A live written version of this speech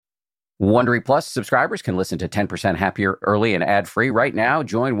Wondery Plus subscribers can listen to 10% Happier early and ad-free right now.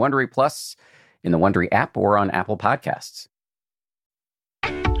 Join Wondery Plus in the Wondery app or on Apple Podcasts.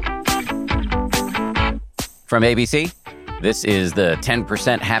 From ABC, this is the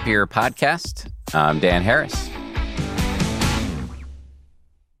 10% Happier podcast. I'm Dan Harris.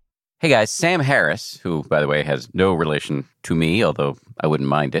 Hey guys, Sam Harris, who, by the way, has no relation to me, although I wouldn't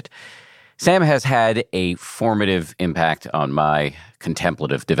mind it. Sam has had a formative impact on my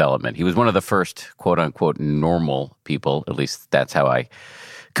contemplative development. He was one of the first quote-unquote normal people, at least that's how I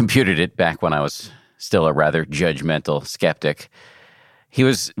computed it back when I was still a rather judgmental skeptic. He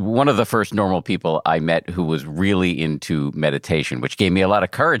was one of the first normal people I met who was really into meditation, which gave me a lot of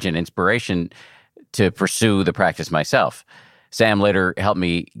courage and inspiration to pursue the practice myself. Sam later helped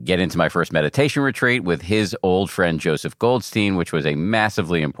me get into my first meditation retreat with his old friend Joseph Goldstein, which was a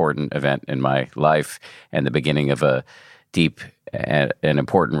massively important event in my life and the beginning of a deep and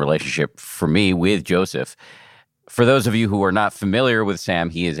important relationship for me with Joseph. For those of you who are not familiar with Sam,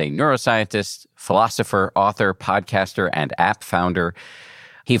 he is a neuroscientist, philosopher, author, podcaster, and app founder.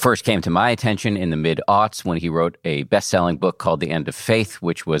 He first came to my attention in the mid-aughts when he wrote a best-selling book called The End of Faith,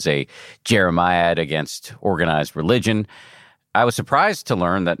 which was a jeremiad against organized religion. I was surprised to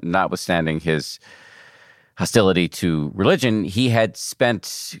learn that notwithstanding his hostility to religion, he had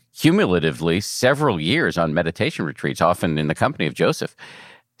spent cumulatively several years on meditation retreats, often in the company of Joseph.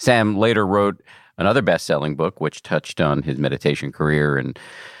 Sam later wrote another best-selling book, which touched on his meditation career and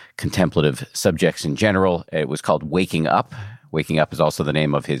contemplative subjects in general. It was called Waking Up. Waking Up is also the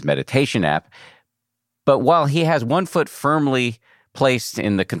name of his meditation app. But while he has one foot firmly placed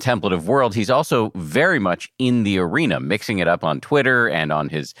in the contemplative world, he's also very much in the arena, mixing it up on Twitter and on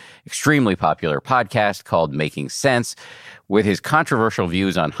his extremely popular podcast called Making Sense, with his controversial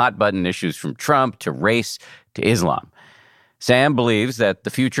views on hot-button issues from Trump to race to Islam. Sam believes that the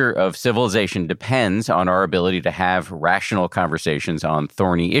future of civilization depends on our ability to have rational conversations on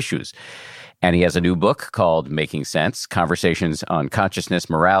thorny issues. And he has a new book called Making Sense, Conversations on Consciousness,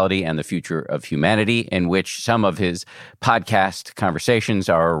 Morality, and the Future of Humanity, in which some of his podcast conversations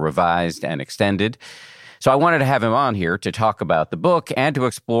are revised and extended. So I wanted to have him on here to talk about the book and to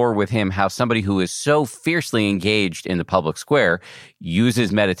explore with him how somebody who is so fiercely engaged in the public square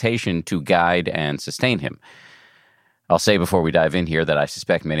uses meditation to guide and sustain him. I'll say before we dive in here that I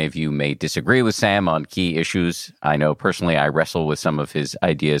suspect many of you may disagree with Sam on key issues. I know personally I wrestle with some of his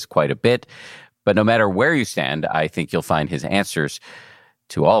ideas quite a bit, but no matter where you stand, I think you'll find his answers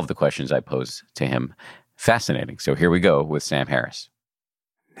to all of the questions I pose to him fascinating. So here we go with Sam Harris.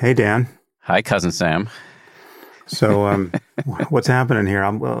 Hey, Dan. Hi, Cousin Sam. So what's happening here?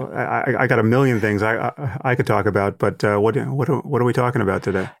 I got a million things I could talk about, but what are we talking about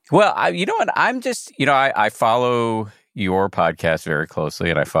today? Well, you know what? I'm just, I follow your podcast very closely,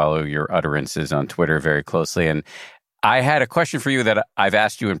 and I follow your utterances on Twitter very closely. And I had a question for you that I've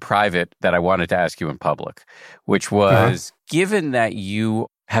asked you in private that I wanted to ask you in public, which was, given that you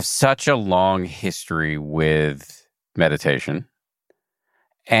have such a long history with meditation,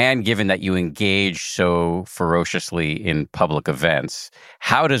 and given that you engage so ferociously in public events,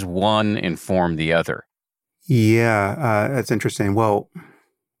 how does one inform the other? Yeah, that's interesting. Well,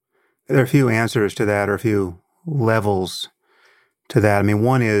 there are a few answers to that, or a few levels to that. I mean,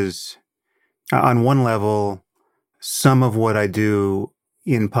 one is, on one level, some of what I do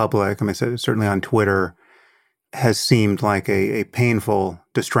in public, I mean, certainly on Twitter, has seemed like a painful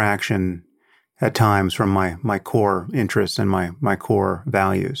distraction at times from my core interests and my core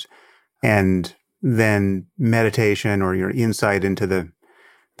values. And then meditation, or your insight into the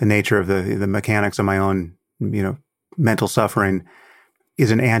nature of the mechanics of my own, mental suffering, is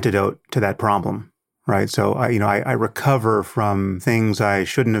an antidote to that problem, right? So I recover from things I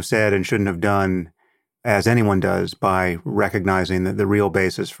shouldn't have said and shouldn't have done, as anyone does, by recognizing the real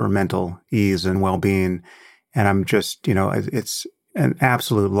basis for mental ease and well-being. And I'm just, it's an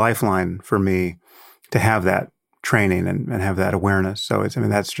absolute lifeline for me to have that training and have that awareness. So it's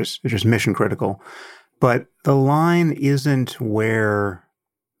just mission critical. But the line isn't where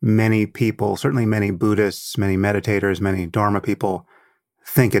many people, certainly many Buddhists, many meditators, many Dharma people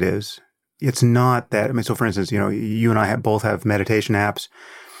think it is. It's not that. I mean, so for instance, you and I both have meditation apps.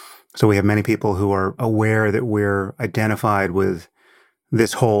 So we have many people who are aware that we're identified with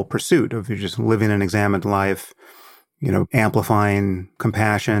this whole pursuit of just living an examined life, amplifying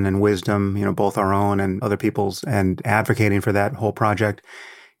compassion and wisdom, both our own and other people's, and advocating for that whole project.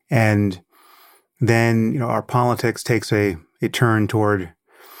 And then, our politics takes a turn toward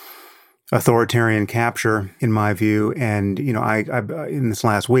authoritarian capture, in my view. And, I in this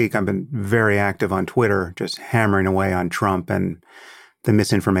last week, I've been very active on Twitter, just hammering away on Trump and the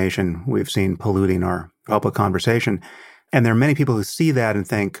misinformation we've seen polluting our public conversation. And there are many people who see that and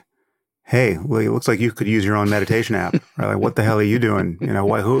think, hey, well, it looks like you could use your own meditation app. Right? Like, what the hell are you doing?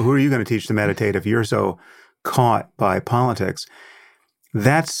 Who are you going to teach to meditate if you're so caught by politics?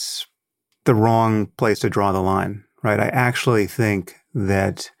 That's the wrong place to draw the line, right? I actually think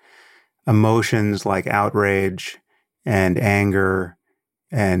that emotions like outrage and anger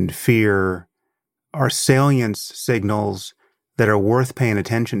and fear are salience signals that are worth paying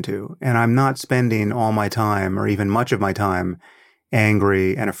attention to. And I'm not spending all my time, or even much of my time,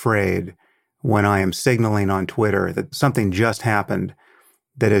 angry and afraid when I am signaling on Twitter that something just happened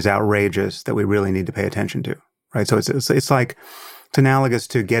that is outrageous that we really need to pay attention to, right? So it's like, it's analogous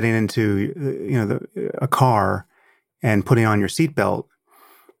to getting into, a car and putting on your seatbelt.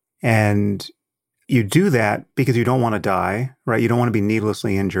 And you do that because you don't want to die, right? You don't want to be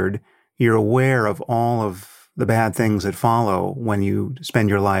needlessly injured. You're aware of all of the bad things that follow when you spend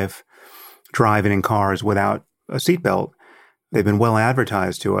your life driving in cars without a seatbelt. They've been well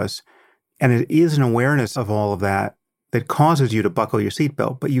advertised to us. And it is an awareness of all of that that causes you to buckle your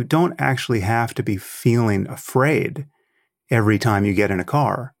seatbelt. But you don't actually have to be feeling afraid every time you get in a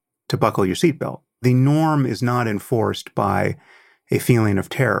car to buckle your seatbelt. The norm is not enforced by a feeling of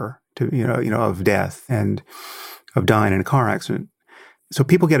terror, of death and of dying in a car accident. So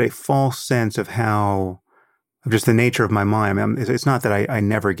people get a false sense of just the nature of my mind. I mean, it's not that I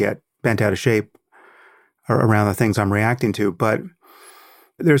never get bent out of shape around the things I'm reacting to, but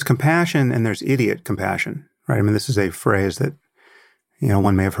there's compassion and there's idiot compassion, right? I mean, this is a phrase that,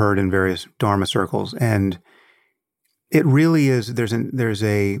 one may have heard in various Dharma circles. And it really is, there's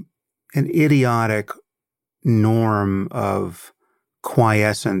an idiotic norm of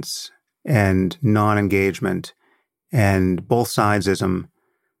quiescence and non-engagement and both sidesism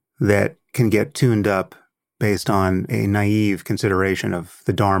that can get tuned up based on a naive consideration of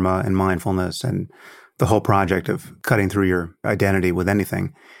the Dharma and mindfulness and the whole project of cutting through your identity with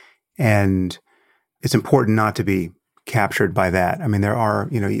anything. And it's important not to be captured by that. I mean, there are,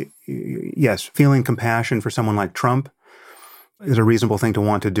 yes, feeling compassion for someone like Trump is a reasonable thing to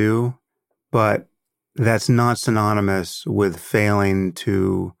want to do, but that's not synonymous with failing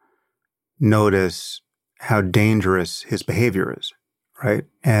to notice how dangerous his behavior is, right?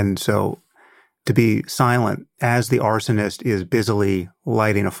 And so to be silent as the arsonist is busily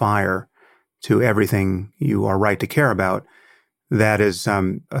lighting a fire to everything you are right to care about, that is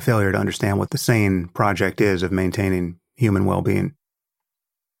a failure to understand what the sane project is of maintaining human well-being.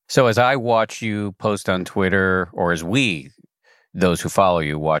 So as I watch you post on Twitter, or as those who follow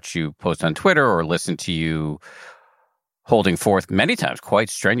you, watch you post on Twitter or listen to you holding forth many times quite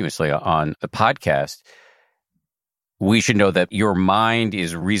strenuously on the podcast, we should know that your mind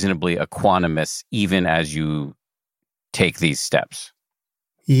is reasonably equanimous even as you take these steps.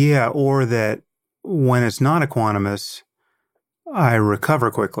 Yeah, or that when it's not equanimous, I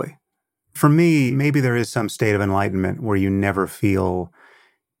recover quickly. For me, maybe there is some state of enlightenment where you never feel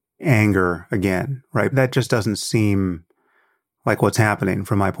anger again, right? That just doesn't seem like what's happening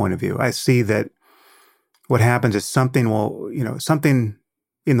from my point of view. I see that what happens is something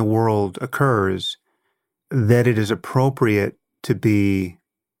in the world occurs that it is appropriate to be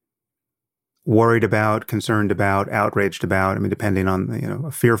worried about, concerned about, outraged about. I mean, depending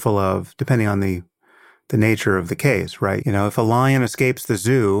on, fearful of, depending on the nature of the case, right? If a lion escapes the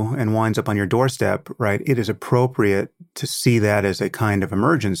zoo and winds up on your doorstep, right, it is appropriate to see that as a kind of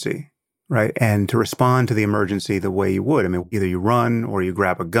emergency, right? And to respond to the emergency the way you would. I mean, either you run or you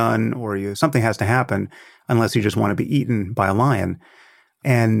grab a gun or something has to happen unless you just want to be eaten by a lion.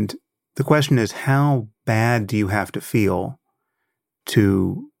 And the question is, how bad do you have to feel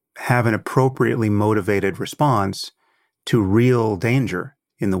to have an appropriately motivated response to real danger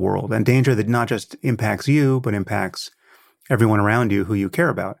in the world, and danger that not just impacts you, but impacts everyone around you who you care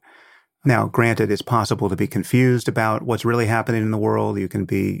about? Now, granted, it's possible to be confused about what's really happening in the world. You can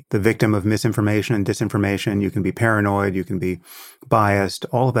be the victim of misinformation and disinformation. You can be paranoid. You can be biased.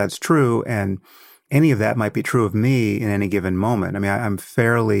 All of that's true. And any of that might be true of me in any given moment. I mean, I'm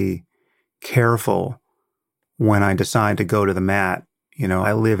fairly careful when I decide to go to the mat.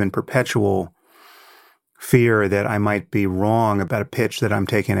 I live in perpetual fear that I might be wrong about a pitch that I'm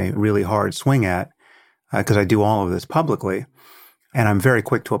taking a really hard swing at, because I do all of this publicly. And I'm very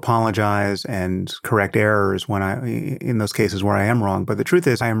quick to apologize and correct errors in those cases where I am wrong. But the truth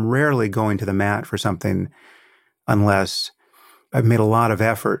is, I am rarely going to the mat for something unless I've made a lot of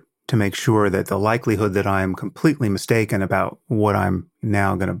effort to make sure that the likelihood that I'm completely mistaken about what I'm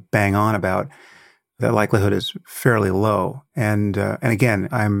now going to bang on about, that likelihood is fairly low. And again,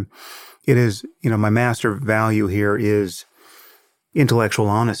 my master value here is intellectual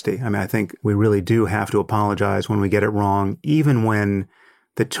honesty. I mean, I think we really do have to apologize when we get it wrong, even when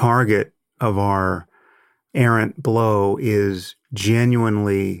the target of our errant blow is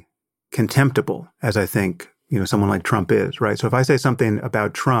genuinely contemptible, as I think, someone like Trump is, right? So if I say something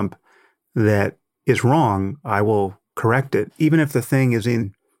about Trump that is wrong, I will correct it, even if the thing is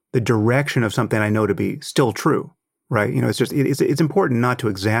in the direction of something I know to be still true, right? It's important not to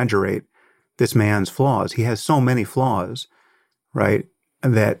exaggerate this man's flaws. He has so many flaws, right,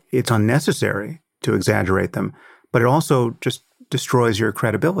 that it's unnecessary to exaggerate them, but it also just destroys your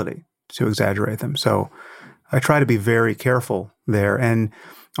credibility to exaggerate them. So I try to be very careful there. And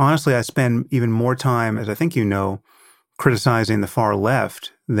honestly, I spend even more time, as I think criticizing the far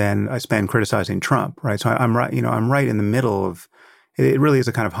left than I spend criticizing Trump, right? So I'm right, I'm right in the middle of, it really is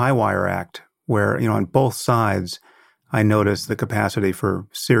a kind of high wire act where, on both sides, I notice the capacity for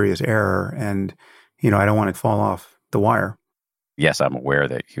serious error and, I don't want to fall off the wire. Yes, I'm aware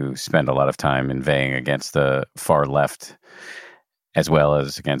that you spend a lot of time inveighing against the far left as well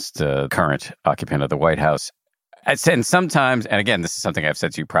as against the current occupant of the White House. And sometimes, and again, this is something I've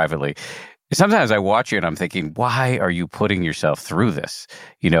said to you privately, sometimes I watch you and I'm thinking, why are you putting yourself through this?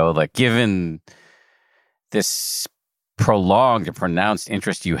 Given this prolonged and pronounced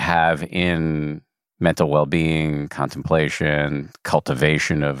interest you have in mental well-being, contemplation,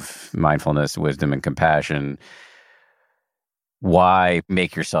 cultivation of mindfulness, wisdom, and compassion, why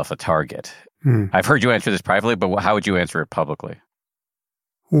make yourself a target? I've heard you answer this privately, but how would you answer it publicly?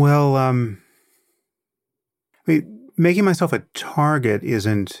 Well, making myself a target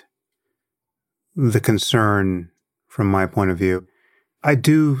isn't the concern from my point of view. I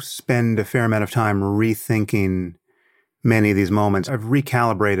do spend a fair amount of time rethinking many of these moments. I've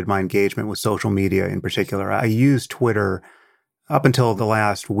recalibrated my engagement with social media in particular. I used Twitter up until the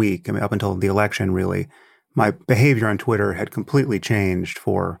last week, up until the election, really. My behavior on Twitter had completely changed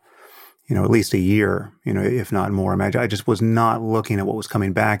for, at least a year, if not more. I just was not looking at what was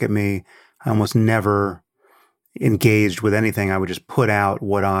coming back at me. I almost never engaged with anything. I would just put out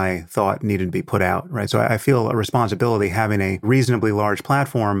what I thought needed to be put out, right? So I feel a responsibility having a reasonably large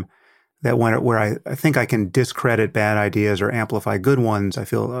platform that where I think I can discredit bad ideas or amplify good ones. I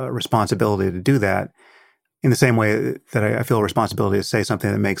feel a responsibility to do that in the same way that I feel a responsibility to say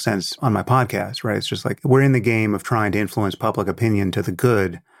something that makes sense on my podcast, right? It's just like we're in the game of trying to influence public opinion to the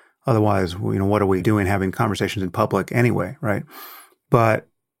good. Otherwise, what are we doing having conversations in public anyway, right? But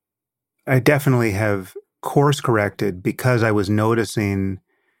I definitely have course corrected because I was noticing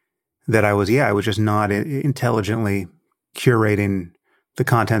that I was just not intelligently curating the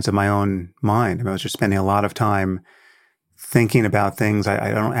contents of my own mind. I was just spending a lot of time thinking about things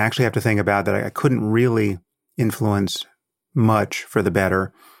I don't actually have to think about, that I couldn't really influence much for the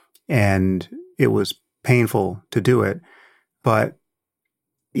better. And it was painful to do it. But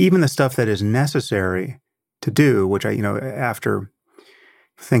even the stuff that is necessary to do, which after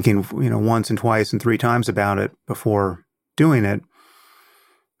thinking, once and twice and three times about it before doing it,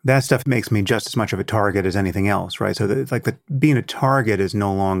 that stuff makes me just as much of a target as anything else, right? So being a target is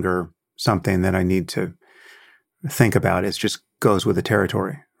no longer something that I need to think about. It just goes with the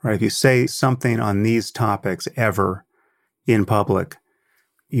territory, right? If you say something on these topics ever in public,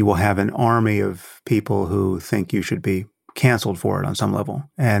 you will have an army of people who think you should be canceled for it on some level.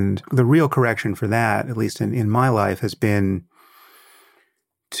 And the real correction for that, at least in my life, has been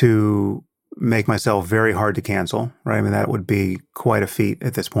to make myself very hard to cancel, right? That would be quite a feat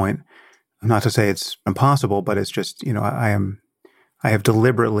at this point. Not to say it's impossible, but it's just, I have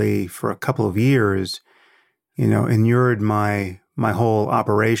deliberately for a couple of years, inured my whole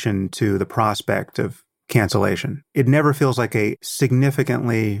operation to the prospect of cancellation. It never feels like a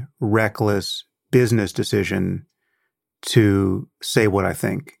significantly reckless business decision to say what I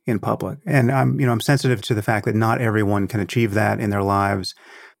think in public. And I'm sensitive to the fact that not everyone can achieve that in their lives.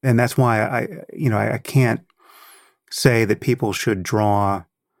 And that's why I can't say that people should that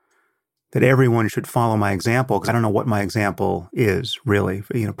everyone should follow my example, because I don't know what my example is really,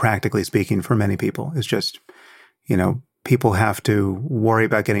 practically speaking, for many people. It's just, people have to worry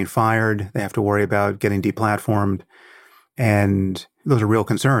about getting fired. They have to worry about getting deplatformed. And those are real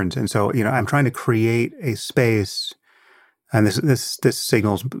concerns. And so, I'm trying to create a space, and this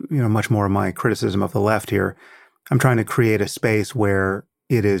signals, much more of my criticism of the left here. I'm trying to create a space where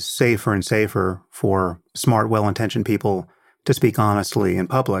it is safer and safer for smart, well-intentioned people to speak honestly in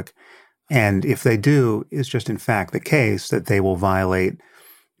public. And if they do, it's just in fact the case that they will violate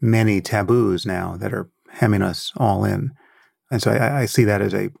many taboos now that are hemming us all in. And so I see that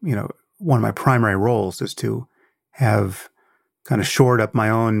as one of my primary roles is to have kind of shored up my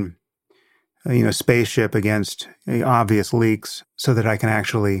own spaceship against obvious leaks so that I can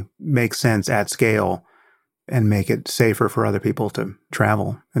actually make sense at scale and make it safer for other people to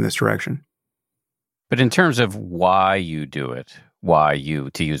travel in this direction. But in terms of why you do it, why you,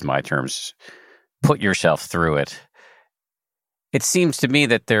 to use my terms, put yourself through it, it seems to me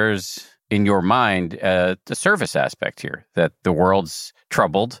that there's, in your mind, the service aspect here, that the world's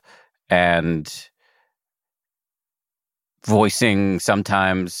troubled and voicing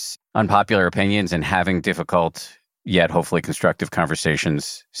sometimes unpopular opinions and having difficult, yet hopefully constructive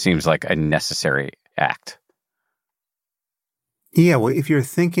conversations seems like a necessary act. Yeah, well, if you're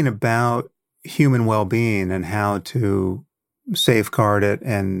thinking about human well-being and how to safeguard it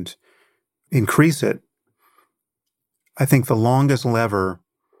and increase it, I think the longest lever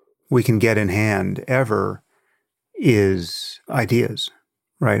we can get in hand ever is ideas,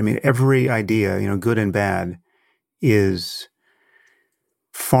 right? I mean, every idea, good and bad, is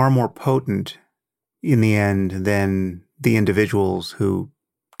far more potent in the end than the individuals who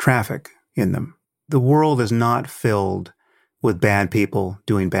traffic in them. The world is not filled with bad people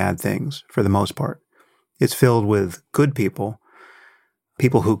doing bad things for the most part. It's filled with good people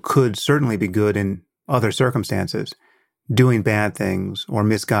who could certainly be good in other circumstances, doing bad things or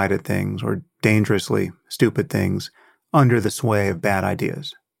misguided things or dangerously stupid things under the sway of bad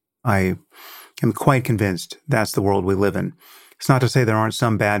ideas. I am quite convinced that's the world we live in. It's not to say there aren't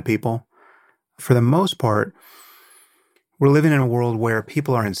some bad people. For the most part, we're living in a world where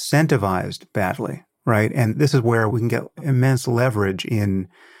people are incentivized badly, right? And this is where we can get immense leverage in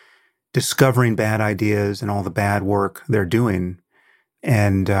discovering bad ideas and all the bad work they're doing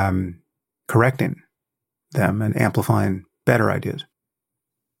and correcting them and amplifying better ideas.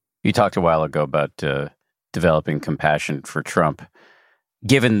 You talked a while ago about developing compassion for Trump.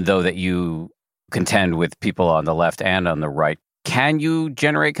 Given, though, that you contend with people on the left and on the right, can you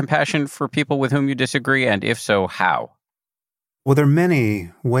generate compassion for people with whom you disagree? And if so, how? Well, there are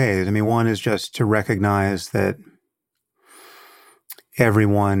many ways. I mean, one is just to recognize that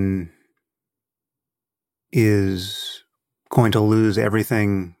everyone is going to lose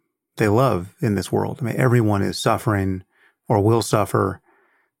everything they love in this world. I mean, everyone is suffering or will suffer.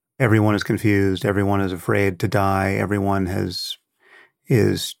 Everyone is confused. Everyone is afraid to die. Everyone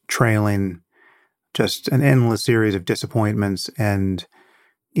is trailing just an endless series of disappointments. And,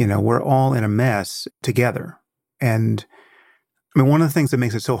 we're all in a mess together. And I mean, one of the things that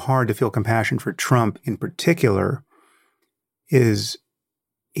makes it so hard to feel compassion for Trump in particular is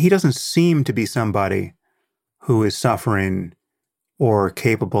he doesn't seem to be somebody who is suffering or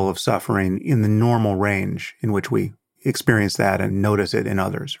capable of suffering in the normal range in which we experience that and notice it in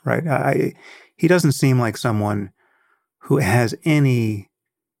others, right? He doesn't seem like someone who has any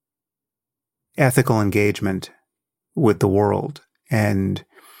ethical engagement with the world. And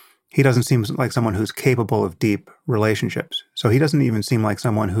he doesn't seem like someone who's capable of deep relationships. So he doesn't even seem like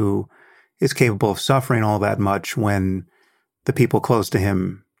someone who is capable of suffering all that much when the people close to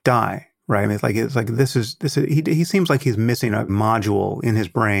him die, right? I mean, he seems like he's missing a module in his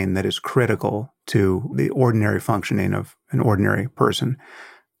brain that is critical to the ordinary functioning of an ordinary person.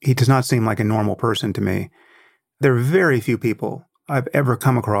 He does not seem like a normal person to me. There are very few people I've ever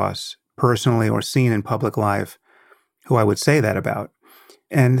come across personally or seen in public life who I would say that about.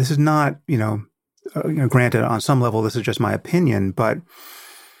 And this is not, granted, on some level, this is just my opinion, but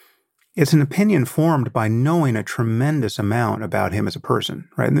it's an opinion formed by knowing a tremendous amount about him as a person,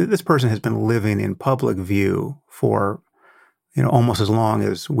 right? And this person has been living in public view for, almost as long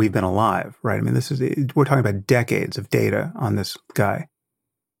as we've been alive, right? I mean, we're talking about decades of data on this guy.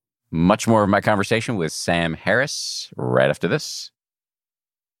 Much more of my conversation with Sam Harris right after this.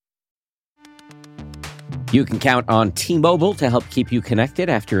 You can count on T-Mobile to help keep you connected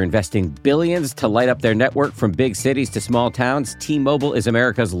after investing billions to light up their network from big cities to small towns. T-Mobile is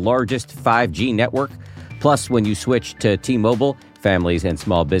America's largest 5G network. Plus, when you switch to T-Mobile, families and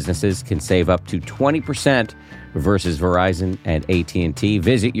small businesses can save up to 20% versus Verizon and AT&T.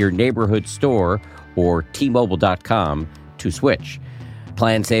 Visit your neighborhood store or T-Mobile.com to switch.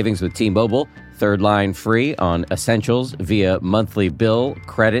 Plan savings with T-Mobile. Third line free on essentials via monthly bill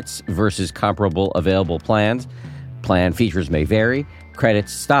credits versus comparable available plans. Plan features may vary.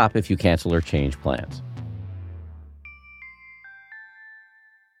 Credits stop if you cancel or change plans.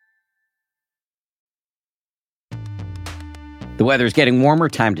 The weather's getting warmer.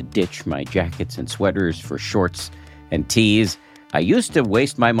 Time to ditch my jackets and sweaters for shorts and tees. I used to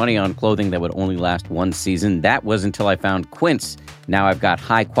waste my money on clothing that would only last one season. That was until I found Quince. Now I've got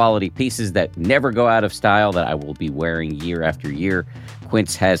high-quality pieces that never go out of style that I will be wearing year after year.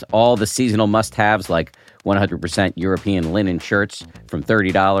 Quince has all the seasonal must-haves like 100% European linen shirts from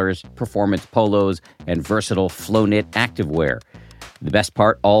 $30, performance polos, and versatile flow knit activewear. The best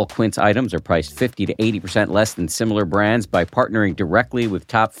part, all Quince items are priced 50 to 80% less than similar brands. By partnering directly with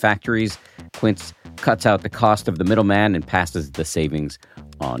top factories, Quince cuts out the cost of the middleman and passes the savings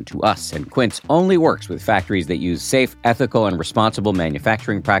on to us. And Quince only works with factories that use safe, ethical, and responsible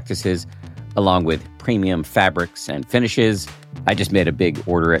manufacturing practices, along with premium fabrics and finishes. I just made a big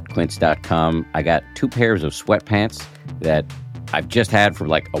order at quince.com. I got 2 pairs of sweatpants that I've just had for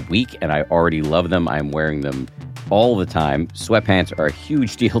like a week, and I already love them. I'm wearing them all the time. Sweatpants are a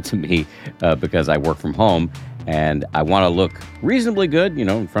huge deal to me because I work from home, and I want to look reasonably good,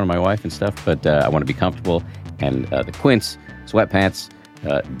 in front of my wife and stuff, but I want to be comfortable, and the Quince sweatpants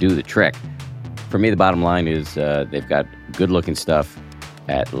do the trick. For me, the bottom line is they've got good-looking stuff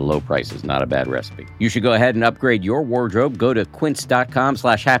at low prices. Not a bad recipe. You should go ahead and upgrade your wardrobe. Go to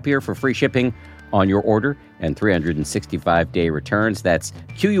quince.com/happier for free shipping on your order and 365-day returns. That's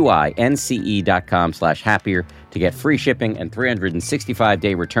QUINCE.com/happier to get free shipping and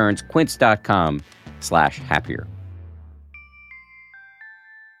 365-day returns. Quince.com/happier.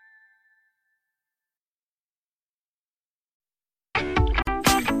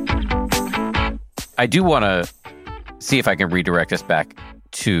 I do want to see if I can redirect us back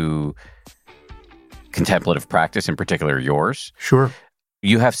to contemplative practice, in particular yours. Sure.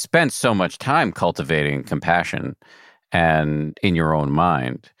 You have spent so much time cultivating compassion and in your own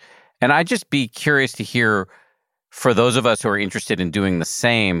mind. And I'd just be curious to hear, for those of us who are interested in doing the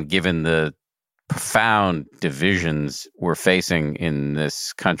same, given the profound divisions we're facing in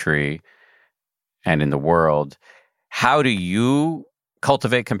this country and in the world, how do you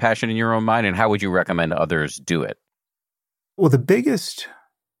cultivate compassion in your own mind, and how would you recommend others do it? Well, the biggest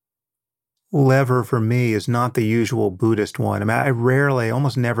lever for me is not the usual Buddhist one. I mean, I rarely,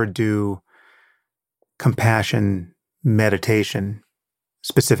 almost never do compassion meditation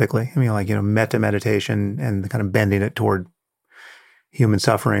specifically. I mean, like, metta meditation and kind of bending it toward human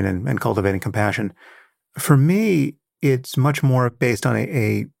suffering and cultivating compassion. For me, it's much more based on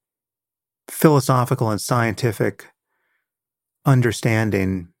a philosophical and scientific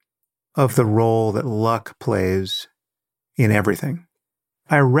understanding of the role that luck plays in everything.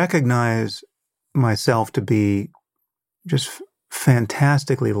 I recognize myself to be just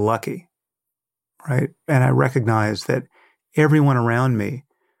fantastically lucky, right? And I recognize that everyone around me,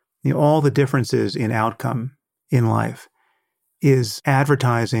 all the differences in outcome in life is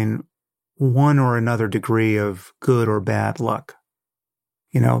advertising one or another degree of good or bad luck.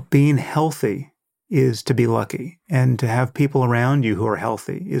 Being healthy is to be lucky, and to have people around you who are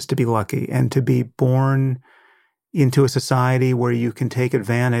healthy is to be lucky, and to be born into a society where you can take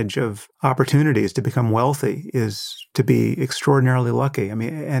advantage of opportunities to become wealthy is to be extraordinarily lucky. I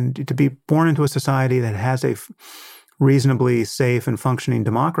mean, and to be born into a society that has a reasonably safe and functioning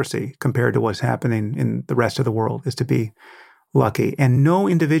democracy compared to what's happening in the rest of the world is to be lucky. And no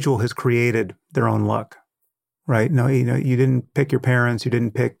individual has created their own luck, right? No, you didn't pick your parents, you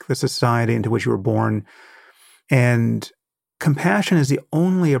didn't pick the society into which you were born. And compassion is the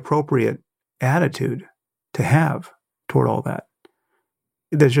only appropriate attitude to have toward all that.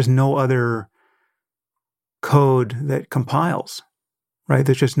 There's just no other code that compiles, right?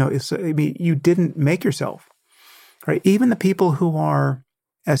 There's just you didn't make yourself, right? Even the people who are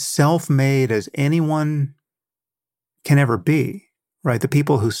as self-made as anyone can ever be, right? The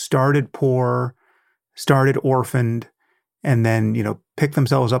people who started poor, started orphaned, and then, picked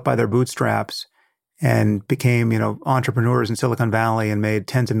themselves up by their bootstraps and became, entrepreneurs in Silicon Valley and made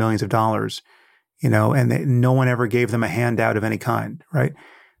tens of millions of dollars, and no one ever gave them a handout of any kind, right?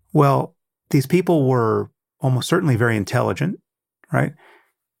 Well, these people were almost certainly very intelligent, right?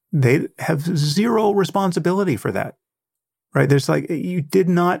 They have zero responsibility for that, right? There's you did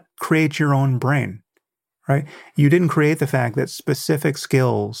not create your own brain, right? You didn't create the fact that specific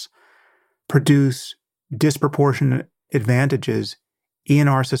skills produce disproportionate advantages in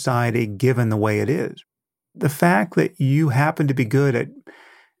our society given the way it is. The fact that you happen to be good at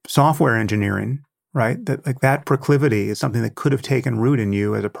software engineering, right? That proclivity is something that could have taken root in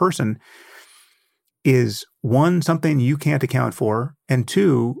you as a person is, one, something you can't account for, and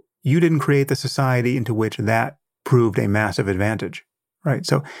two, you didn't create the society into which that proved a massive advantage, right?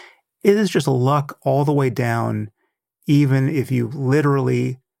 So it is just luck all the way down, even if you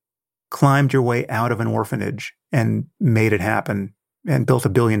literally climbed your way out of an orphanage and made it happen and built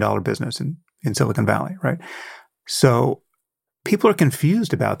 $1 billion business in Silicon Valley, right? So people are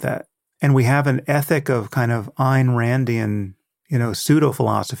confused about that. And we have an ethic of kind of Ayn Randian,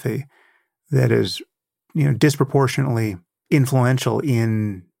 pseudo-philosophy that is, disproportionately influential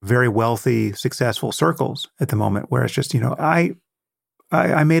in very wealthy, successful circles at the moment, where it's just, I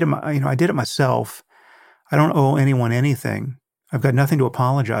made it, I did it myself. I don't owe anyone anything. I've got nothing to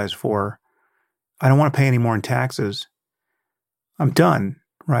apologize for. I don't want to pay any more in taxes. I'm done,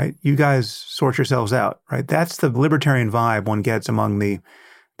 right? You guys sort yourselves out, right? That's the libertarian vibe one gets among the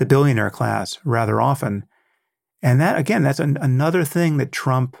billionaire class rather often. And that, again, that's another thing that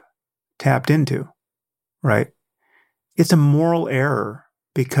Trump tapped into, right? It's a moral error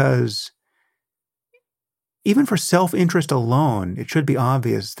because even for self-interest alone, it should be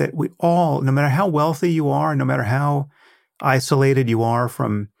obvious that we all, no matter how wealthy you are, no matter how isolated you are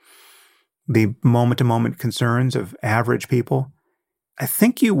from the moment-to-moment concerns of average people, I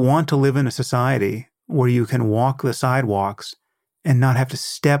think you want to live in a society where you can walk the sidewalks and not have to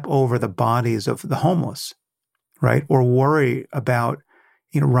step over the bodies of the homeless, right? Or worry about,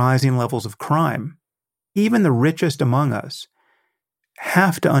 rising levels of crime. Even the richest among us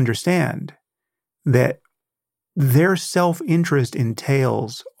have to understand that their self-interest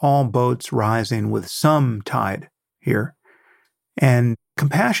entails all boats rising with some tide here. And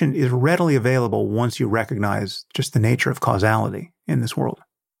compassion is readily available once you recognize just the nature of causality in this world.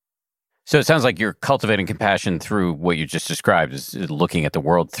 So it sounds like you're cultivating compassion through what you just described, is looking at the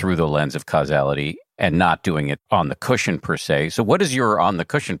world through the lens of causality and not doing it on the cushion per se. So what does your on the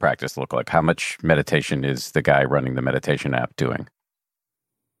cushion practice look like? How much meditation is the guy running the meditation app doing?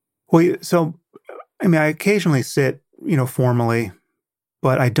 Well, so, I occasionally sit, formally,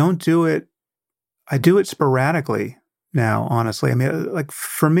 but I don't do it. I do it sporadically now, honestly. Like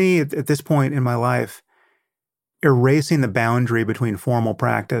for me at this point in my life, erasing the boundary between formal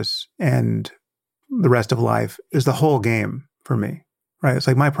practice and the rest of life is the whole game for me, right? It's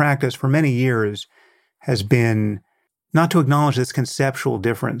like my practice for many years has been not to acknowledge this conceptual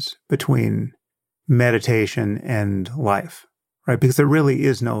difference between meditation and life, right? Because there really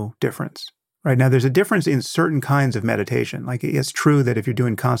is no difference, right? Now, there's a difference in certain kinds of meditation. Like it's true that if you're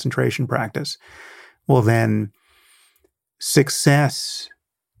doing concentration practice, well, then success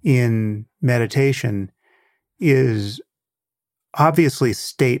in meditation is obviously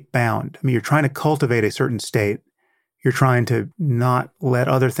state-bound. You're trying to cultivate a certain state. You're trying to not let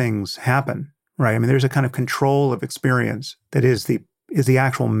other things happen, right? There's a kind of control of experience that is the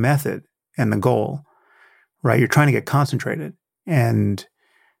actual method and the goal, right? You're trying to get concentrated. And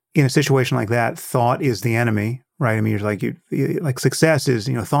in a situation like that, thought is the enemy, right? You're like success is,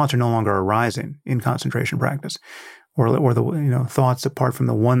 thoughts are no longer arising in concentration practice, or the, thoughts apart from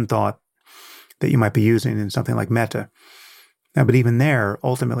the one thought that you might be using in something like metta. Now, but even there,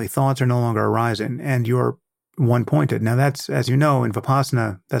 ultimately, thoughts are no longer arising, and you're one-pointed. Now, that's, as you know, in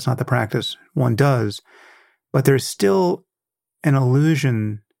Vipassana, that's not the practice one does, but there's still an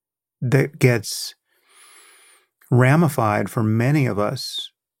illusion that gets ramified for many of us,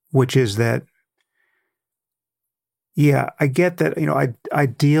 which is that, yeah, I get that,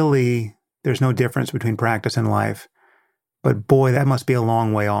 ideally, there's no difference between practice and life, but boy, that must be a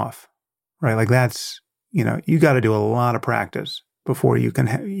long way off. Right? Like that's, you got to do a lot of practice before you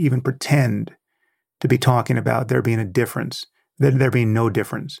can even pretend to be talking about there being a difference, there being no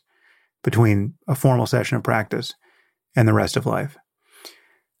difference between a formal session of practice and the rest of life.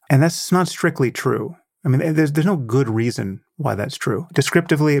 And that's not strictly true. There's no good reason why that's true.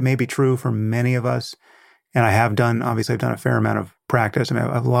 Descriptively, it may be true for many of us. And I've done a fair amount of practice.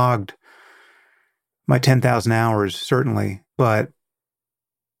 I've logged my 10,000 hours, certainly, but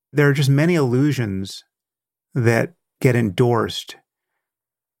there are just many illusions that get endorsed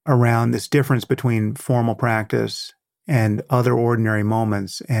around this difference between formal practice and other ordinary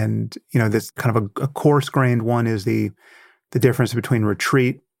moments. And, this kind of a coarse-grained one is the difference between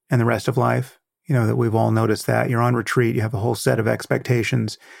retreat and the rest of life. That we've all noticed that. You're on retreat, you have a whole set of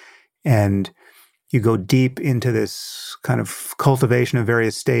expectations, and you go deep into this kind of cultivation of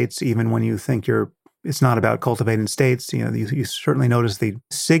various states, even when you think it's not about cultivating states. You certainly notice the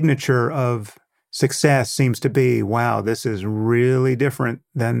signature of success seems to be, wow, this is really different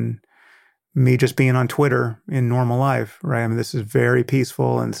than me just being on Twitter in normal life, right? this is very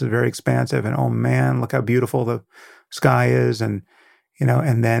peaceful and this is very expansive, and oh man, look how beautiful the sky is, and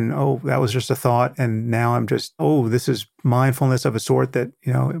and then, oh, that was just a thought, and now I'm just, oh, this is mindfulness of a sort that,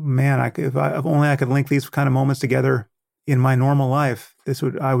 man, if only I could link these kind of moments together in my normal life,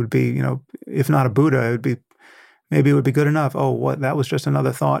 I would be, if not a Buddha, maybe it would be good enough. Oh, that was just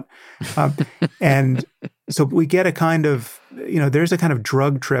another thought. And so we get a kind of, there's a kind of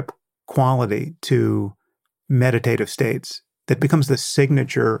drug trip quality to meditative states that becomes the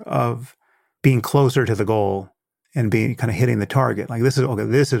signature of being closer to the goal and being kind of hitting the target. Like this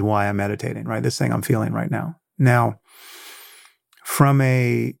is why I'm meditating, right? This thing I'm feeling right now. Now, from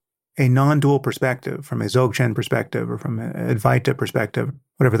a non-dual perspective, from a Dzogchen perspective or from an Advaita perspective,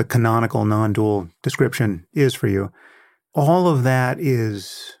 whatever the canonical non-dual description is for you, all of that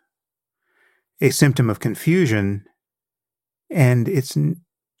is a symptom of confusion. And it's,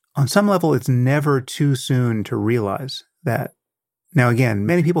 on some level, it's never too soon to realize that. Now, again,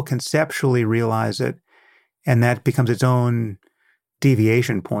 many people conceptually realize it, and that becomes its own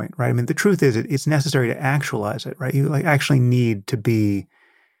deviation point, right? I mean, the truth is it's necessary to actualize it, right? You actually need to be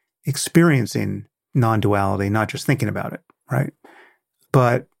experiencing non-duality, not just thinking about it, right?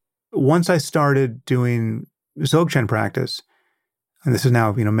 But once I started doing Dzogchen practice, and this is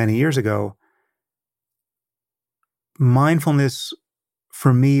now, many years ago, mindfulness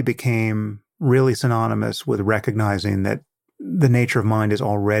for me became really synonymous with recognizing that the nature of mind is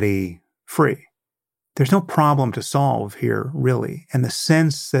already free. There's no problem to solve here, really. And the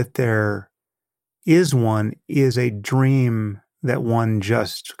sense that there is one is a dream that one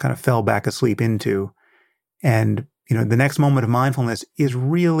just kind of fell back asleep into. And, the next moment of mindfulness is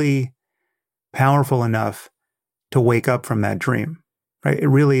really powerful enough to wake up from that dream, right? It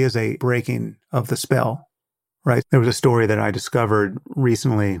really is a breaking of the spell, right? There was a story that I discovered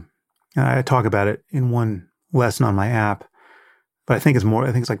recently, and I talk about it in one lesson on my app, but I think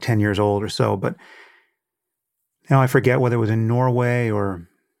it's like 10 years old or so. But now I forget whether it was in Norway or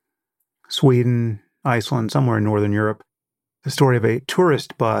Sweden, Iceland, somewhere in Northern Europe. The story of a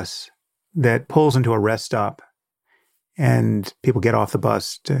tourist bus that pulls into a rest stop, and people get off the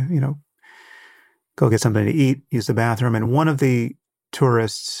bus to, go get something to eat, use the bathroom. And one of the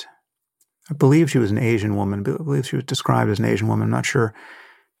tourists, I believe she was an Asian woman, I believe she was described as an Asian woman, I'm not sure,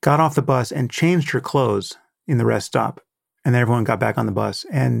 got off the bus and changed her clothes in the rest stop. And then everyone got back on the bus.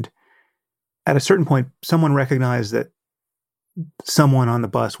 And at a certain point, someone recognized that someone on the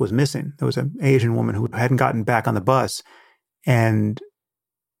bus was missing. There was an Asian woman who hadn't gotten back on the bus. And,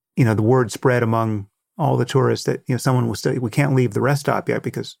 the word spread among all the tourists that, someone was we can't leave the rest stop yet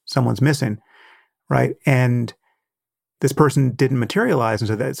because someone's missing, right? And this person didn't materialize.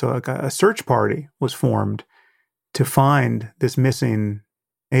 And so a search party was formed to find this missing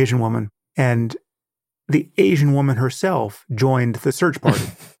Asian woman. And the Asian woman herself joined the search party,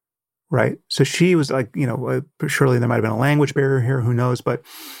 right? So she was like, surely there might have been a language barrier here, who knows? But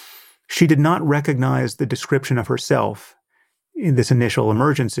she did not recognize the description of herself in this initial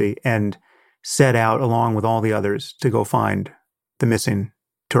emergency and set out along with all the others to go find the missing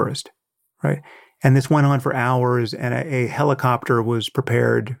tourist, right? And this went on for hours, and a helicopter was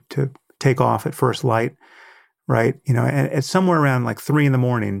prepared to take off at first light, right? And at somewhere around like 3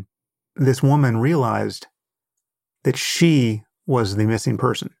 a.m, this woman realized that she was the missing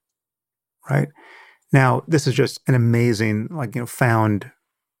person, right? Now, this is just an amazing, found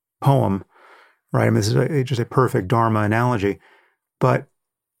poem, right? I mean, this is just a perfect Dharma analogy, but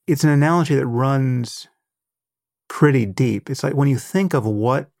it's an analogy that runs pretty deep. It's like when you think of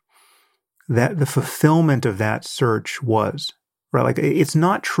what the fulfillment of that search was, right? Like, it's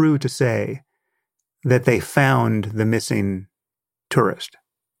not true to say that they found the missing tourist.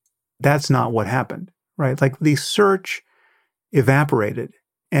 That's not what happened, right? Like, the search evaporated,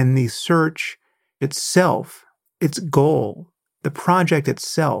 and the search itself, its goal, the project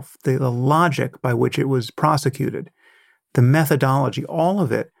itself, the logic by which it was prosecuted, the methodology, all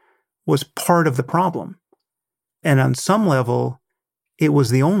of it was part of the problem. And on some level, it was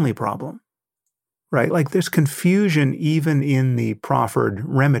the only problem, right? Like, there's confusion even in the proffered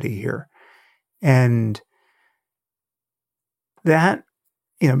remedy here. And that,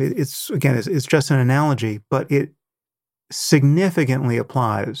 it's just an analogy, but it significantly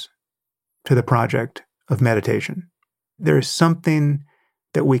applies to the project of meditation. There's something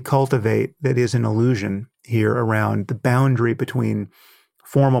that we cultivate that is an illusion here around the boundary between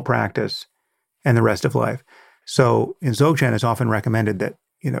formal practice and the rest of life. So in Dzogchen, it's often recommended that,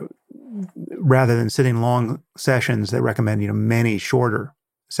 rather than sitting long sessions, they recommend, many shorter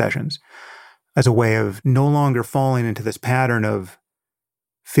sessions as a way of no longer falling into this pattern of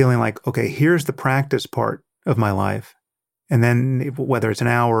feeling like, okay, here's the practice part of my life. And then whether it's an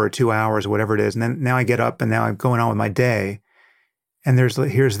hour or 2 hours or whatever it is, and then now I get up and now I'm going on with my day. And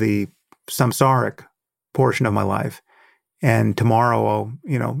here's the samsaric portion of my life. And tomorrow, I'll,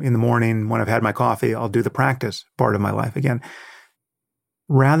 in the morning when I've had my coffee, I'll do the practice part of my life again.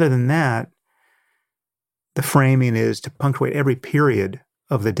 Rather than that, the framing is to punctuate every period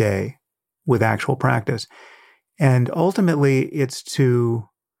of the day with actual practice. And ultimately, it's to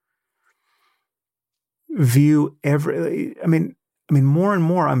view more and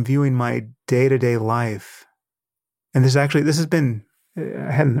more, I'm viewing my day-to-day life. And this has been,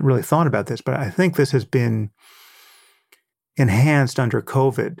 I hadn't really thought about this, but I think this has been enhanced under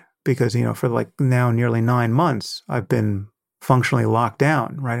COVID because, for like now nearly 9 months, I've been functionally locked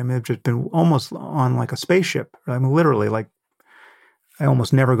down, right? I mean, I've just been almost on like a spaceship. Right? I mean, literally, like I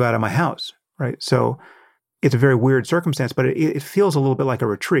almost never go out of my house, right? So it's a very weird circumstance, but it feels a little bit like a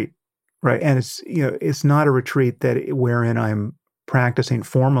retreat, right? And it's not a retreat wherein I'm practicing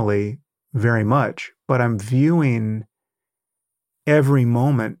formally very much, but I'm viewing every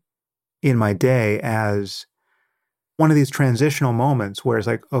moment in my day as one of these transitional moments where it's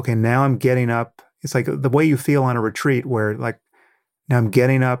like, okay, now I'm getting up. It's like the way you feel on a retreat where like, now I'm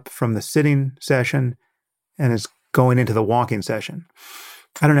getting up from the sitting session and it's going into the walking session.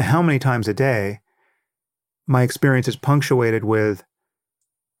 I don't know how many times a day my experience is punctuated with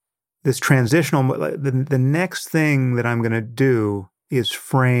this transitional, the next thing that I'm going to do is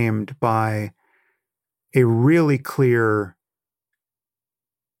framed by a really clear,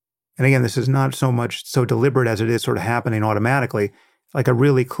 and again, this is not so much so deliberate as it is sort of happening automatically, like a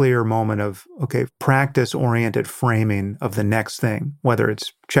really clear moment of, okay, practice-oriented framing of the next thing, whether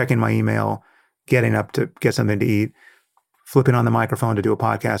it's checking my email, getting up to get something to eat, flipping on the microphone to do a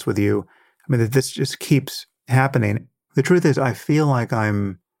podcast with you. I mean, this just keeps happening. The truth is, I feel like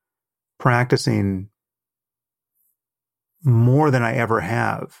I'm practicing more than I ever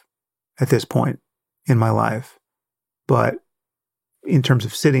have at this point in my life. But in terms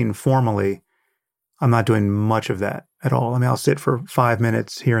of sitting formally, I'm not doing much of that at all. I mean, I'll sit for 5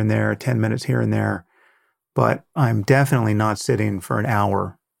 minutes here and there, 10 minutes here and there, but I'm definitely not sitting for an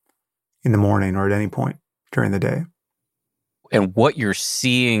hour in the morning or at any point during the day. And what you're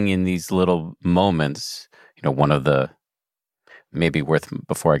seeing in these little moments, one of the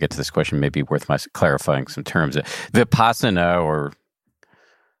before I get to this question, maybe worth my clarifying some terms. Vipassana or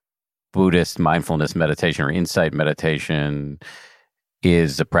Buddhist mindfulness meditation or insight meditation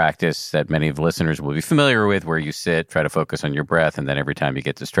is a practice that many of the listeners will be familiar with, where you sit, try to focus on your breath, and then every time you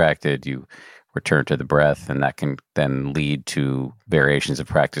get distracted, you return to the breath, and that can then lead to variations of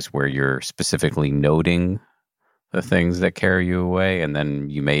practice where you're specifically noting the things that carry you away, and then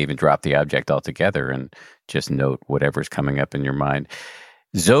you may even drop the object altogether and just note whatever's coming up in your mind.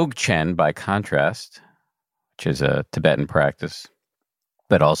 Dzogchen, by contrast, which is a Tibetan practice,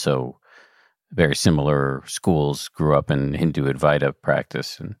 but also very similar schools, grew up in Hindu Advaita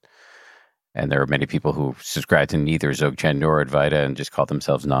practice, and there are many people who subscribe to neither Dzogchen nor Advaita and just call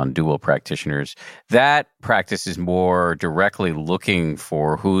themselves non-dual practitioners. That practice is more directly looking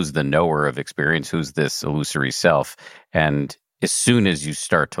for who's the knower of experience, who's this illusory self. And as soon as you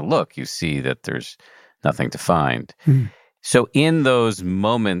start to look, you see that there's nothing to find. So in those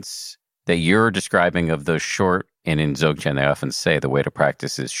moments that you're describing of those short, and in Dzogchen, they often say the way to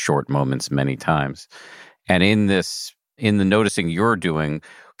practice is short moments many times. And in the noticing you're doing,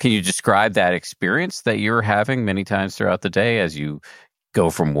 can you describe that experience that you're having many times throughout the day as you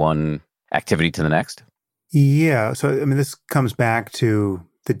go from one activity to the next? Yeah. So, I mean, this comes back to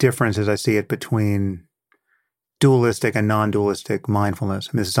the difference, as I see it, between dualistic and non-dualistic mindfulness.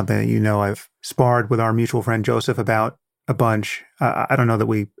 I mean, this is something that I've sparred with our mutual friend Joseph about a bunch. I don't know that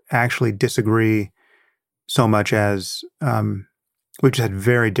we actually disagree so much as we've just had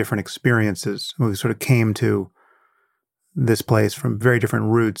very different experiences. We sort of came to this place from very different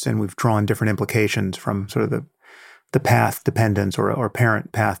roots, and we've drawn different implications from sort of the path dependence or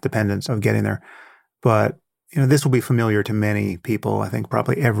parent path dependence of getting there. But this will be familiar to many people. I think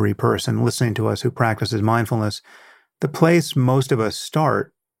probably every person listening to us who practices mindfulness. The place most of us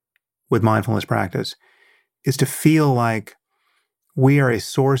start with mindfulness practice is to feel like we are a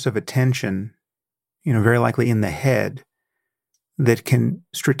source of attention, very likely in the head, that can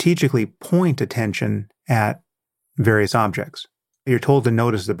strategically point attention at various objects. You're told to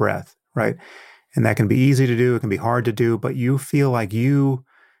notice the breath, right? And that can be easy to do, it can be hard to do, but you feel like you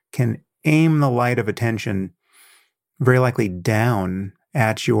can aim the light of attention very likely down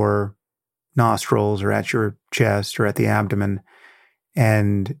at your nostrils or at your chest or at the abdomen.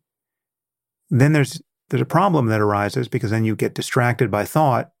 And then there's a problem that arises because then you get distracted by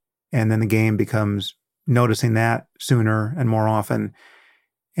thought, and then the game becomes noticing that sooner and more often.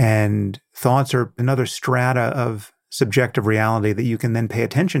 And thoughts are another strata of subjective reality that you can then pay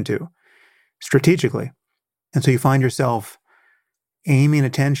attention to strategically. And so you find yourself aiming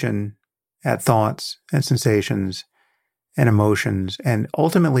attention at thoughts and sensations and emotions, and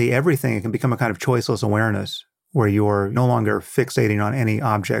ultimately everything. It can become a kind of choiceless awareness where you're no longer fixating on any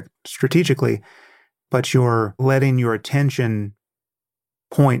object strategically, but you're letting your attention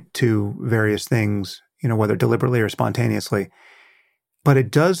point to various things, whether deliberately or spontaneously. But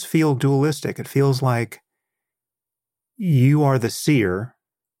it does feel dualistic. It feels like you are the seer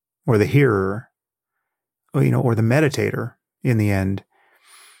or the hearer, or the meditator, in the end.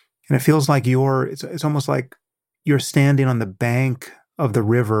 And it feels like it's almost like you're standing on the bank of the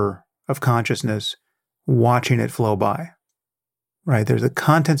river of consciousness, watching it flow by, right? There's the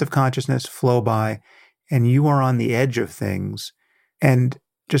contents of consciousness flow by, and you are on the edge of things. And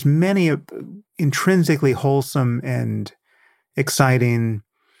just many intrinsically wholesome and exciting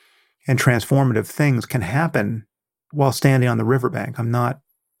and transformative things can happen while standing on the riverbank. I'm not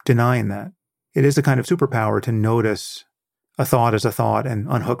denying that. It is a kind of superpower to notice a thought as a thought and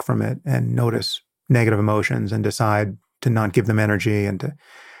unhook from it and notice negative emotions and decide to not give them energy and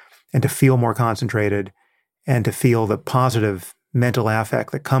to feel more concentrated and to feel the positive mental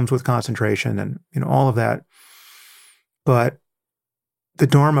affect that comes with concentration and all of that. But the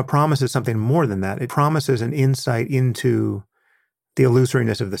Dharma promises something more than that. It promises an insight into the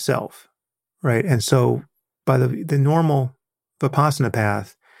illusoriness of the self, right? And so by the normal Vipassana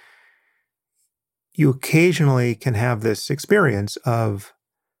path, you occasionally can have this experience of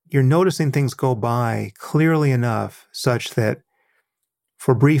you're noticing things go by clearly enough such that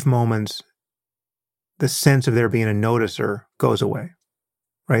for brief moments, the sense of there being a noticer goes away,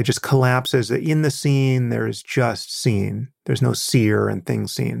 right? It just collapses. In the scene, there is just seeing. There's no seer and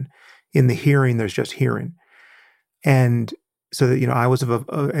things seen. In the hearing, there's just hearing. And so that, I was a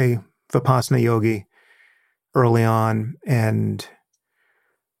Vipassana yogi early on, and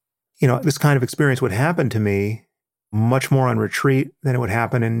this kind of experience would happen to me much more on retreat than it would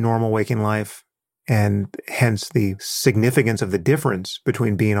happen in normal waking life, and hence the significance of the difference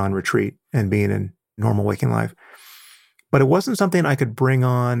between being on retreat and being in normal waking life. But it wasn't something I could bring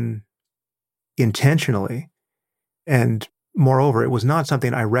on intentionally. And moreover, it was not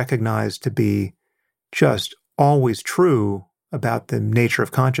something I recognized to be just always true about the nature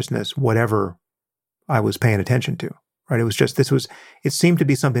of consciousness, whatever I was paying attention to, right? It was just, it seemed to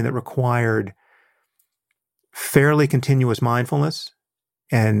be something that required fairly continuous mindfulness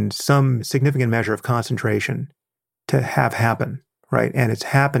and some significant measure of concentration to have happen, right? And its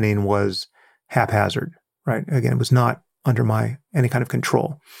happening was haphazard, right? Again, it was not under any kind of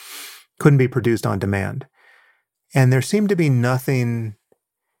control. Couldn't be produced on demand. And there seemed to be nothing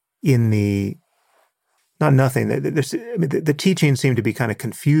the teaching seemed to be kind of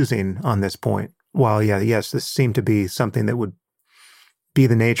confusing on this point. While, yes, this seemed to be something that would be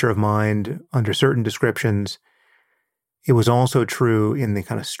the nature of mind under certain descriptions, it was also true in the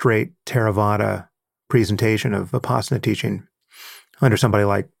kind of straight Theravada presentation of Vipassana teaching under somebody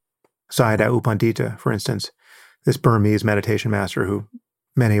like Sayadaw U Pandita, for instance, this Burmese meditation master who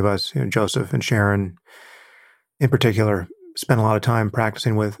many of us, Joseph and Sharon in particular, spent a lot of time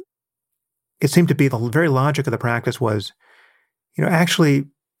practicing with. It seemed to be the very logic of the practice was, actually,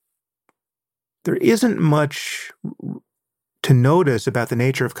 there isn't much to notice about the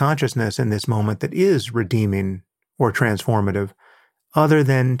nature of consciousness in this moment that is redeeming or transformative, other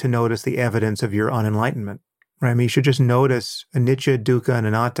than to notice the evidence of your unenlightenment, right? I mean, you should just notice anicca, dukkha, and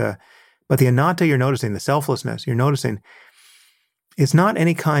anatta. But the anatta you're noticing, the selflessness you're noticing, it's not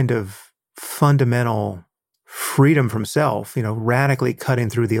any kind of fundamental freedom from self, radically cutting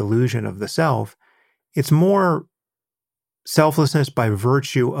through the illusion of the self. It's more selflessness by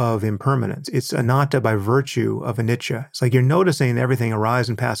virtue of impermanence. It's anatta by virtue of anicca. It's like you're noticing everything arise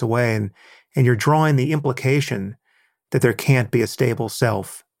and pass away, and you're drawing the implication that there can't be a stable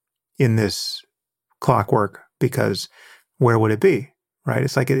self in this clockwork, because where would it be, right?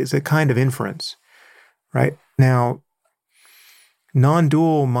 It's like it's a kind of inference, right? Now,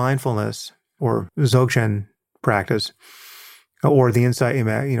 non-dual mindfulness or Dzogchen practice, or the insight,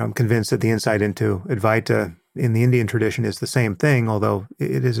 I'm convinced that the insight into Advaita in the Indian tradition is the same thing, although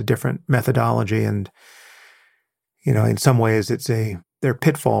it is a different methodology. And, in some ways there are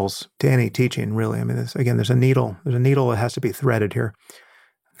pitfalls to any teaching, really. I mean, there's a needle that has to be threaded here.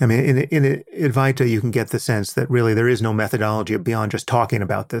 I mean, in Advaita, you can get the sense that really there is no methodology beyond just talking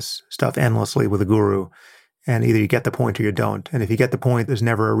about this stuff endlessly with a guru. And either you get the point or you don't. And if you get the point, there's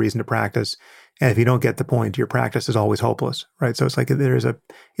never a reason to practice. And if you don't get the point, your practice is always hopeless, right? So it's like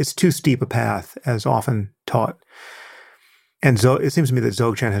it's too steep a path, as often taught. And so it seems to me that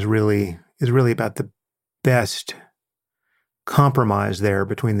Dzogchen is really about the best compromise there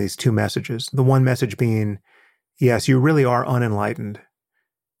between these two messages. The one message being, yes, you really are unenlightened,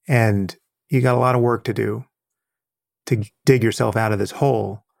 and you got a lot of work to do to dig yourself out of this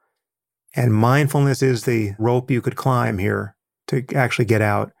hole. And mindfulness is the rope you could climb here to actually get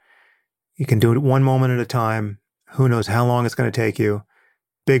out. You can do it one moment at a time. Who knows how long it's going to take you.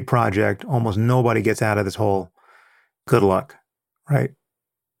 Big project. Almost nobody gets out of this hole. Good luck, right?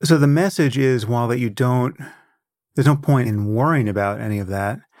 So the message is, while that there's no point in worrying about any of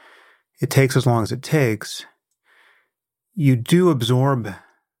that. It takes as long as it takes. you do absorb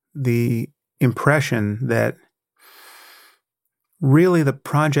the impression that really the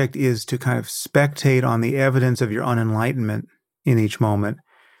project is to kind of spectate on the evidence of your unenlightenment in each moment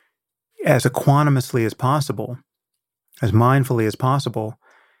as equanimously as possible, as mindfully as possible,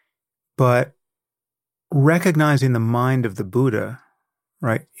 but recognizing the mind of the Buddha,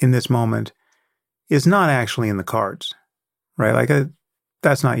 right, in this moment is not actually in the cards, right? Like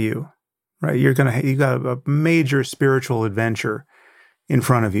that's not you, right? You got a major spiritual adventure in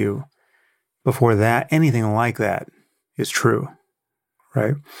front of you before that anything like that is true,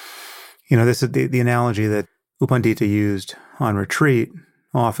 right? This is the analogy that U Pandita used on retreat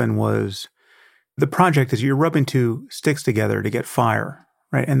often was the project is you're rubbing two sticks together to get fire,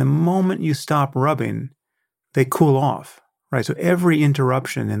 right? And the moment you stop rubbing, they cool off, right? So every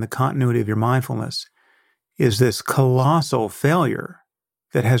interruption in the continuity of your mindfulness is this colossal failure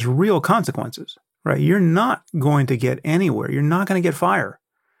that has real consequences, right? You're not going to get anywhere. You're not going to get fire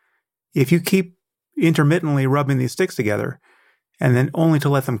if you keep intermittently rubbing these sticks together and then only to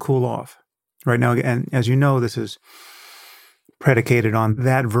let them cool off, right? Now, and as you know, this is predicated on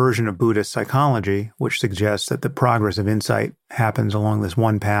that version of Buddhist psychology, which suggests that the progress of insight happens along this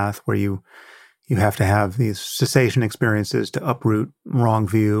one path where you have to have these cessation experiences to uproot wrong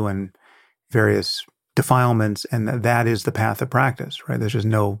view and various defilements, and that is the path of practice, right? There is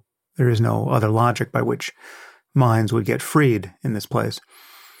no other logic by which minds would get freed in this place.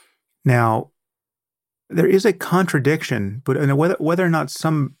 Now, there is a contradiction, but whether or not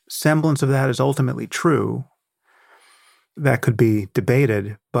some semblance of that is ultimately true, that could be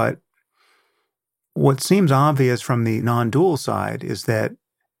debated. But what seems obvious from the non-dual side is that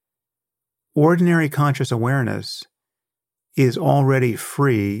ordinary conscious awareness is already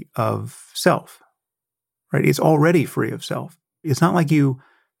free of self, right? It's already free of self. It's not like you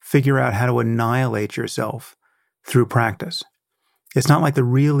figure out how to annihilate yourself through practice. It's not like the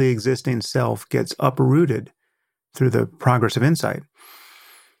really existing self gets uprooted through the progress of insight.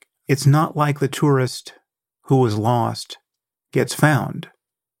 It's not like the tourist who was lost gets found,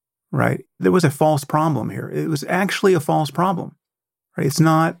 right? There was a false problem here. It was actually a false problem, right? It's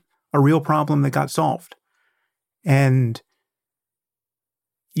not a real problem that got solved. And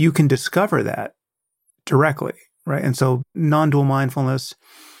you can discover that directly, right? And so non-dual mindfulness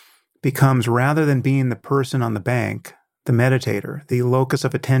becomes, rather than being the person on the bank, the meditator, the locus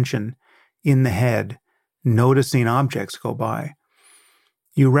of attention in the head, noticing objects go by,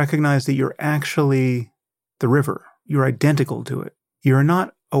 you recognize that you're actually the river. You're identical to it. You're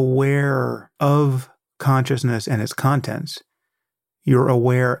not aware of consciousness and its contents. You're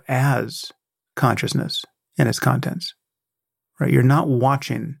aware as consciousness and its contents, right? You're not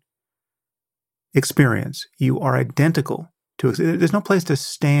watching experience. You are identical to it. There's no place to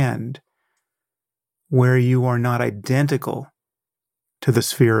stand where you are not identical to the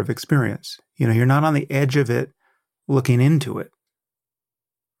sphere of experience. You're not on the edge of it looking into it,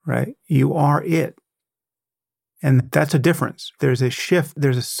 right? You are it. And that's a difference. There's a shift.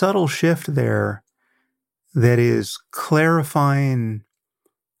 There's a subtle shift there that is clarifying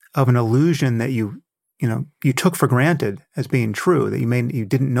of an illusion that you took for granted as being true, that you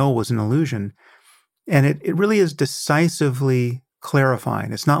didn't know was an illusion. And it really is decisively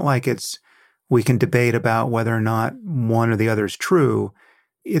clarifying. It's not like we can debate about whether or not one or the other is true.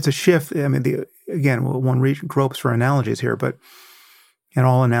 It's a shift. I mean, one gropes for analogies here, and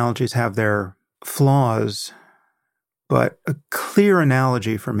all analogies have their flaws. But a clear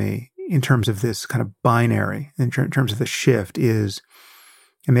analogy for me in terms of this kind of binary, in terms of the shift is,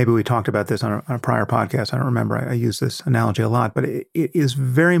 and maybe we talked about this on a prior podcast, I don't remember, I use this analogy a lot, but it is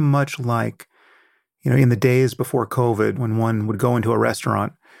very much like, in the days before COVID, when one would go into a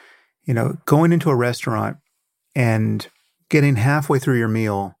restaurant, going into a restaurant and getting halfway through your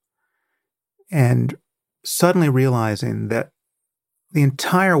meal and suddenly realizing that the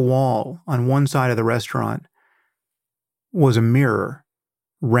entire wall on one side of the restaurant was a mirror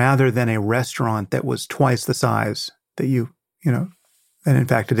rather than a restaurant that was twice the size that and in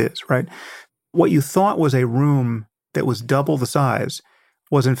fact it is, right? What you thought was a room that was double the size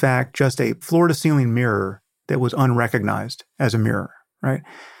was in fact just a floor-to-ceiling mirror that was unrecognized as a mirror, right?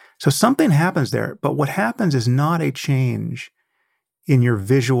 So something happens there, but what happens is not a change in your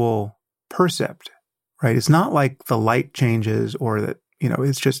visual percept, right? It's not like the light changes or that,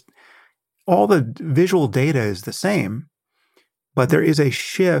 it's just all the visual data is the same, but there is a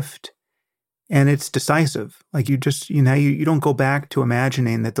shift and it's decisive. Like you don't go back to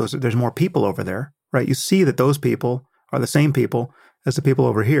imagining that there's more people over there, right? You see that those people are the same people as the people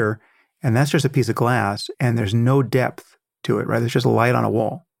over here, and that's just a piece of glass and there's no depth to it, right? There's just a light on a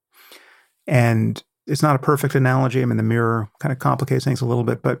wall. And It's not a perfect analogy. I mean, the mirror kind of complicates things a little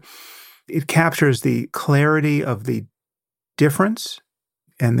bit, but it captures the clarity of the difference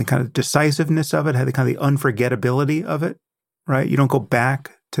and the kind of decisiveness of it, the kind of the unforgettability of it, right? You don't go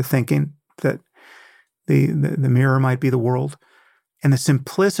back to thinking that the mirror might be the world. And the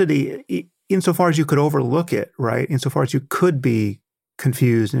simplicity, insofar as you could overlook it, right? Insofar as you could be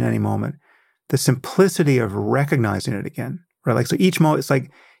confused in any moment, the simplicity of recognizing it again, right? Like, so each moment,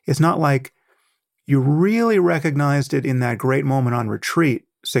 it's not like you really recognized it in that great moment on retreat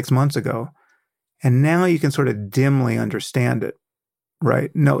 6 months ago, and now you can sort of dimly understand it,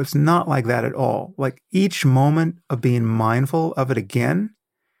 right? No, it's not like that at all. Like, each moment of being mindful of it again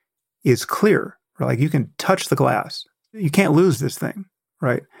is clear, right? Like, you can touch the glass. You can't lose this thing,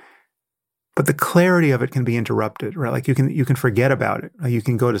 right? But the clarity of it can be interrupted, right? Like, you can forget about it. Like, you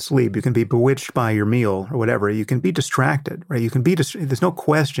can go to sleep. You can be bewitched by your meal or whatever. You can be distracted, right? You can be there's no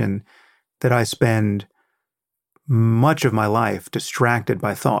question that I spend much of my life distracted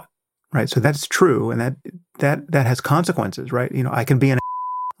by thought, right? So that's true, and that has consequences, right? You know, I can be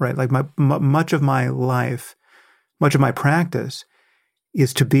right? Like, much of my life, much of my practice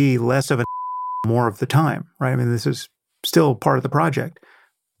is to be less of more of the time, right? I mean, this is still part of the project,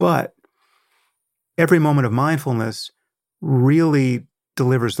 but every moment of mindfulness really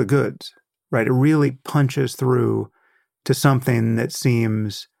delivers the goods, right? It really punches through to something that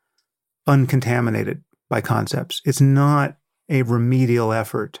seems uncontaminated by concepts. It's not a remedial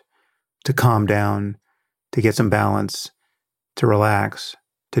effort to calm down, to get some balance, to relax,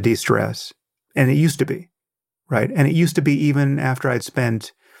 to de-stress. And it used to be, right? And it used to be even after I'd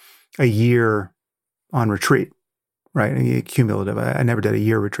spent a year on retreat, right? Cumulative. I never did a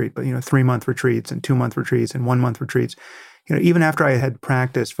year retreat, but 3-month retreats and 2-month retreats and 1-month retreats. Even after I had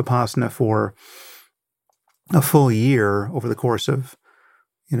practiced Vipassana for a full year over the course of,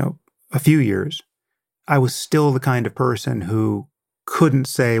 a few years, I was still the kind of person who couldn't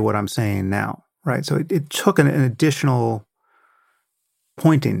say what I'm saying now, right? So it took an additional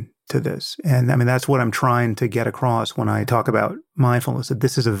pointing to this. And I mean, that's what I'm trying to get across when I talk about mindfulness, that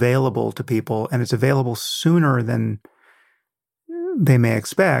this is available to people, and it's available sooner than they may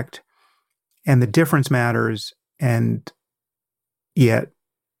expect. And the difference matters. And yet,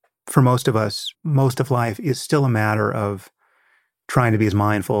 for most of us, most of life is still a matter of trying to be as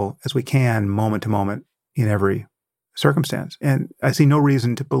mindful as we can, moment to moment, in every circumstance. And I see no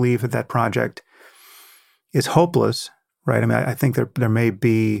reason to believe that that project is hopeless, right? I mean, I think there may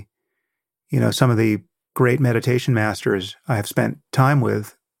be, some of the great meditation masters I have spent time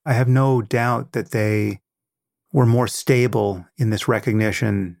with, I have no doubt that they were more stable in this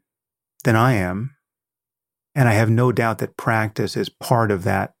recognition than I am. And I have no doubt that practice is part of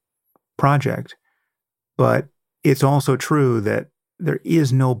that project. But it's also true that there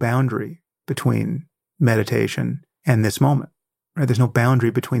is no boundary between meditation and this moment, right? There's no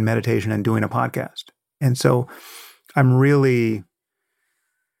boundary between meditation and doing a podcast. And so I'm really,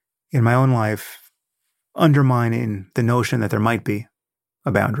 in my own life, undermining the notion that there might be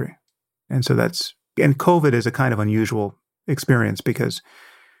a boundary. And so and COVID is a kind of unusual experience because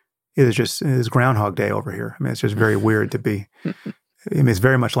it is Groundhog Day over here. I mean, it's just very weird to be, it's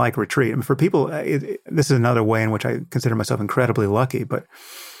very much like retreat. I mean, for people, this is another way in which I consider myself incredibly lucky, but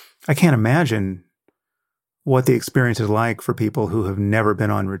I can't imagine what the experience is like for people who have never been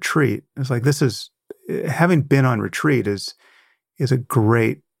on retreat. It's like, having been on retreat is a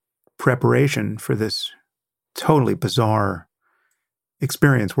great preparation for this totally bizarre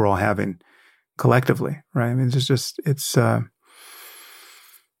experience we're all having collectively, right? I mean,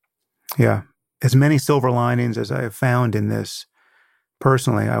 as many silver linings as I have found in this,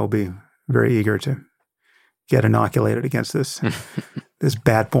 personally, I will be very eager to get inoculated against this this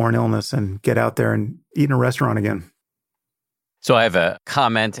bat-borne illness and get out there and eat in a restaurant again. So I have a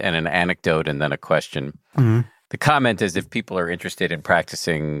comment and an anecdote and then a question. Mm-hmm. The comment is, if people are interested in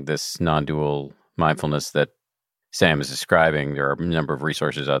practicing this non-dual mindfulness that Sam is describing, there are a number of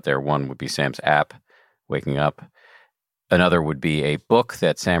resources out there. One would be Sam's app, Waking Up. Another would be a book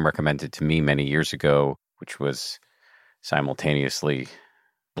that Sam recommended to me many years ago, which was simultaneously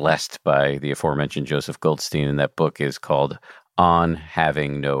blessed by the aforementioned Joseph Goldstein. And that book is called On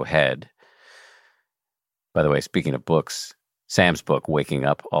Having No Head. By the way, speaking of books, Sam's book, Waking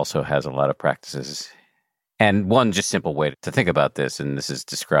Up, also has a lot of practices. And one just simple way to think about this, and this is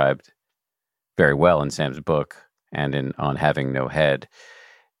described very well in Sam's book and On Having No Head,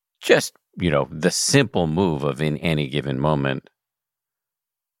 just, the simple move of, in any given moment,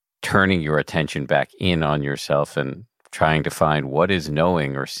 turning your attention back in on yourself and trying to find what is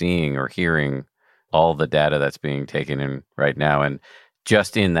knowing or seeing or hearing all the data that's being taken in right now, and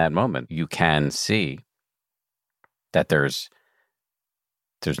just in that moment, you can see that there's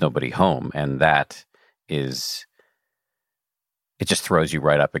nobody home. And that is, it just throws you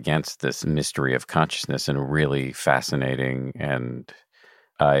right up against this mystery of consciousness in a really fascinating and,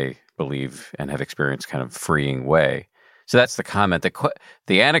 I believe and have experienced, kind of freeing way. So that's the comment.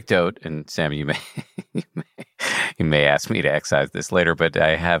 The anecdote, and Sam, you may, you may ask me to excise this later, but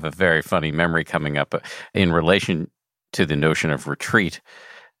I have a very funny memory coming up in relation to the notion of retreat.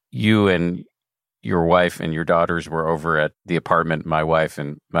 You and your wife and your daughters were over at the apartment my wife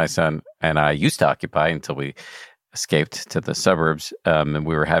and my son and I used to occupy until we escaped to the suburbs. And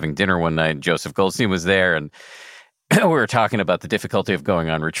we were having dinner one night. Joseph Goldstein was there, and we were talking about the difficulty of going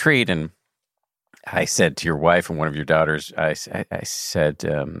on retreat. And I said to your wife and one of your daughters, I said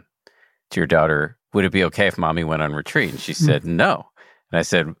to your daughter, would it be okay if mommy went on retreat? And she said, no. And I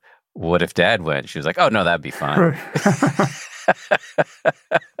said, what if dad went? She was like, oh, no, that'd be fine.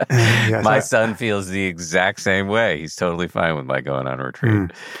 Yes, my son feels the exact same way. He's totally fine with my going on a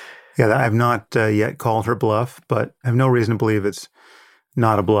retreat. Yeah, I've not yet called her bluff, but I have no reason to believe it's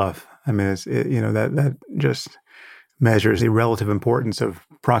not a bluff. I mean, that just measures the relative importance of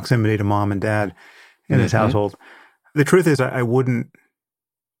proximity to mom and dad in this household. The truth is, I wouldn't,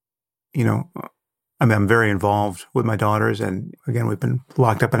 I'm very involved with my daughters. And again, we've been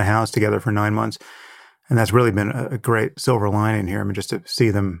locked up in a house together for 9 months. And that's really been a great silver lining here. I mean, just to see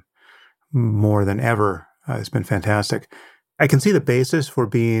them more than ever has been fantastic. I can see the basis for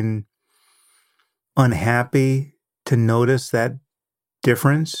being unhappy to notice that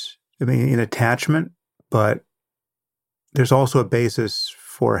difference, in attachment, but there's also a basis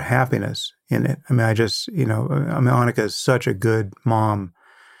for happiness in it. I mean, Annika is such a good mom,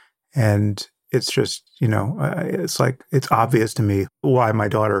 and it's just, it's like, it's obvious to me why my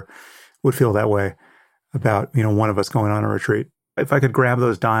daughter would feel that way about, one of us going on a retreat. If I could grab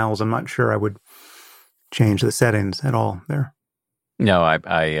those dials, I'm not sure I would change the settings at all there. No,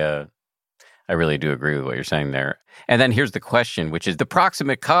 I really do agree with what you're saying there. And then here's the question, which is the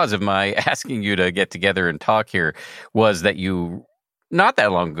proximate cause of my asking you to get together and talk here, was that you, not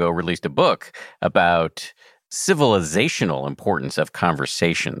that long ago, released a book about civilizational importance of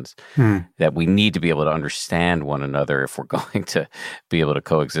conversations, that we need to be able to understand one another if we're going to be able to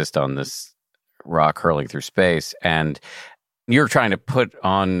coexist on this rock hurling through space. And you're trying to put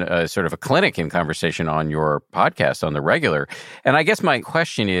on a sort of a clinic in conversation on your podcast on the regular. And I guess my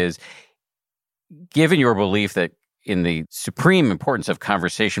question is, given your belief that in the supreme importance of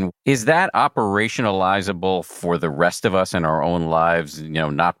conversation, is that operationalizable for the rest of us in our own lives,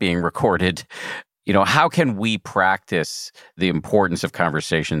 not being recorded? How can we practice the importance of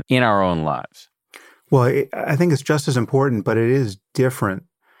conversation in our own lives? Well, I think it's just as important, but it is different.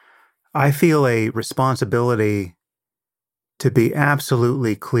 I feel a responsibility to be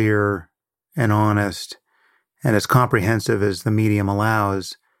absolutely clear and honest and as comprehensive as the medium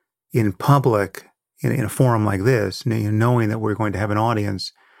allows in public, in a forum like this, knowing that we're going to have an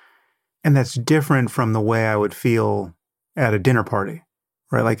audience. And that's different from the way I would feel at a dinner party,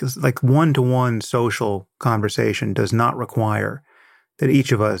 right? Like one-to-one social conversation does not require that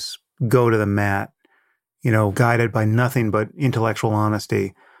each of us go to the mat, guided by nothing but intellectual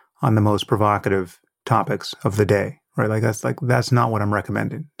honesty on the most provocative topics of the day, right? That's not what I'm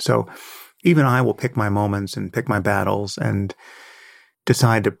recommending. So even I will pick my moments and pick my battles and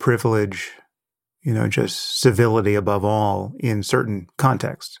decide to privilege, just civility above all in certain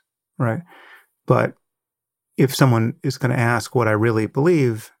contexts, right? But if someone is going to ask what I really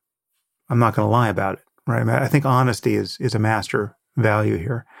believe, I'm not going to lie about it, right? I think honesty is a master value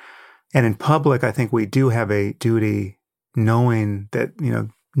here. And in public, I think we do have a duty, knowing that,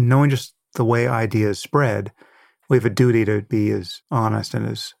 knowing just the way ideas spread, we have a duty to be as honest and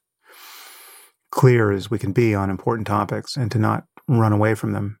as clear as we can be on important topics and to not run away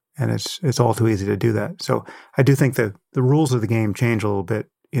from them. And it's all too easy to do that. So I do think that the rules of the game change a little bit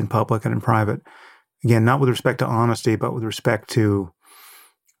in public and in private. Again, not with respect to honesty, but with respect to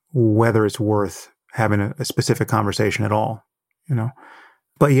whether it's worth having a specific conversation at all,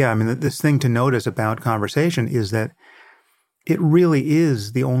 But yeah, this thing to notice about conversation is that it really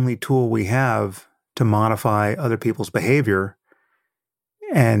is the only tool we have to modify other people's behavior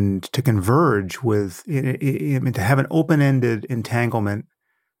and to converge with, to have an open-ended entanglement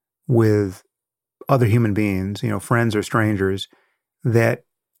with other human beings, friends or strangers, that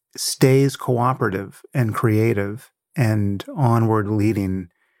stays cooperative and creative and onward leading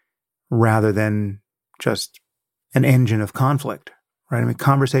rather than just an engine of conflict, right?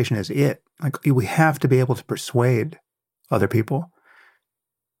 Conversation is it. We have to be able to persuade other people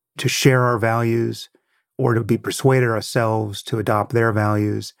to share our values or to be persuaded ourselves to adopt their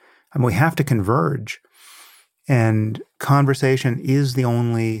values. I mean, we have to converge. And conversation is the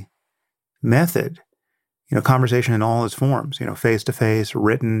only method. Conversation in all its forms, face-to-face,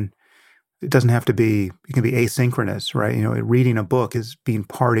 written. It doesn't have to be, it can be asynchronous, right? Reading a book is being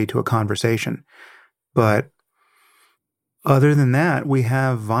party to a conversation. But other than that, we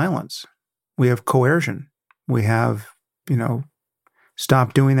have violence. We have coercion. We have,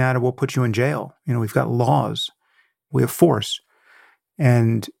 stop doing that or we'll put you in jail. We've got laws. We have force.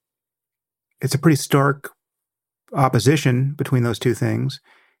 And it's a pretty stark opposition between those two things.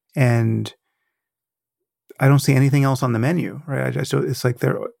 And I don't see anything else on the menu, right? So it's like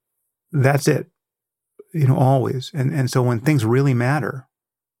that's it, always. And so when things really matter,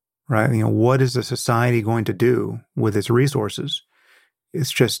 right? What is the society going to do with its resources?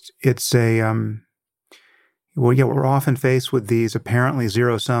 We're often faced with these apparently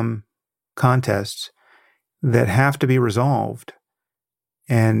zero-sum contests that have to be resolved.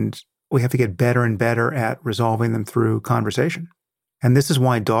 And we have to get better and better at resolving them through conversation. And this is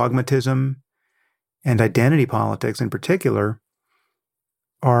why dogmatism and identity politics in particular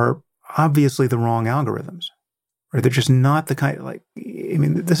are obviously the wrong algorithms. Right? They're just not the kind,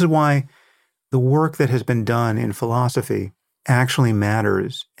 this is why the work that has been done in philosophy actually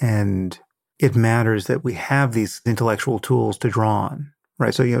matters. And it matters that we have these intellectual tools to draw on,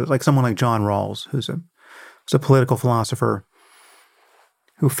 right? So, like someone like John Rawls, who's a political philosopher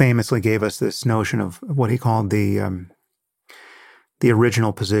who famously gave us this notion of what he called the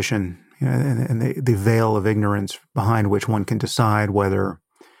original position, and the veil of ignorance behind which one can decide whether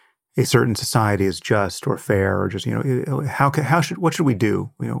a certain society is just or fair, or just what should we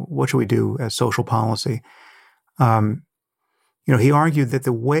do? What should we do as social policy? He argued that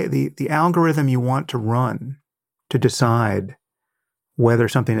the algorithm you want to run to decide whether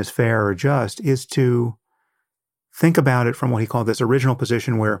something is fair or just is to think about it from what he called this original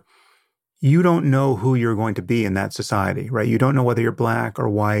position, where you don't know who you're going to be in that society, right? You don't know whether you're black or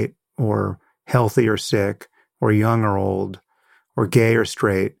white or healthy or sick or young or old or gay or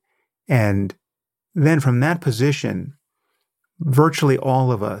straight. And then from that position, virtually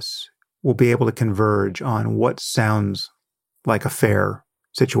all of us will be able to converge on what sounds like a fair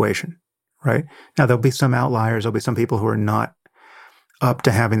situation, right? Now, there'll be some outliers. There'll be some people who are not up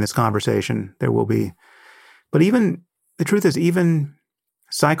to having this conversation. There will be. But the truth is, even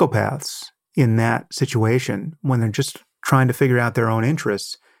psychopaths in that situation, when they're just trying to figure out their own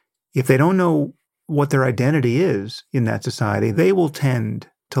interests, if they don't know what their identity is in that society, they will tend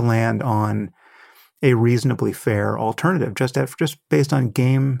to land on a reasonably fair alternative, just based on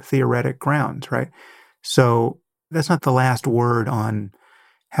game theoretic grounds, right? So that's not the last word on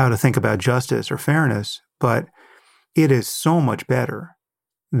how to think about justice or fairness, but it is so much better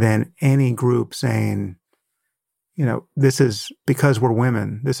than any group saying, this is because we're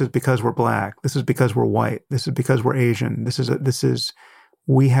women, this is because we're black, this is because we're white, this is because we're Asian,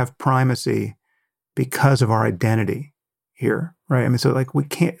 we have primacy because of our identity here, right? I mean, so we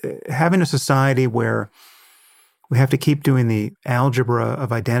can't, having a society where we have to keep doing the algebra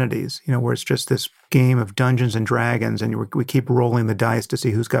of identities, where it's just this game of Dungeons and Dragons, and we keep rolling the dice to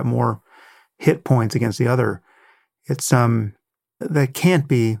see who's got more hit points against the other. It's that can't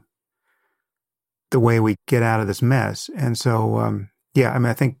be the way we get out of this mess. And so,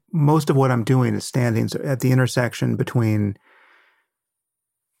 I think most of what I'm doing is standing at the intersection between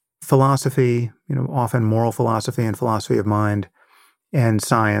philosophy, often moral philosophy and philosophy of mind, and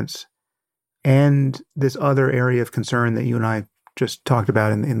science, and this other area of concern that you and I just talked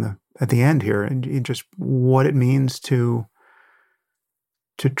about at the end here, and just what it means to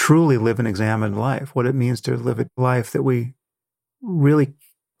truly live an examined life, what it means to live a life that we really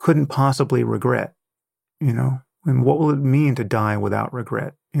couldn't possibly regret, and what will it mean to die without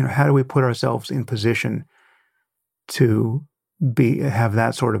regret? How do we put ourselves in position to have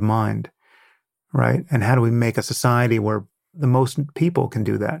that sort of mind, right? And how do we make a society where the most people can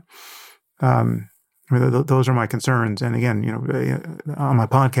do that? Those are my concerns. And again, on my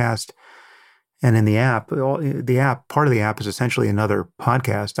podcast and in the app, part of the app is essentially another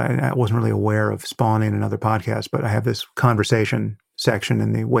podcast. I wasn't really aware of spawning another podcast, but I have this conversation section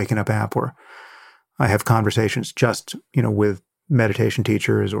in the Waking Up app where I have conversations just, with meditation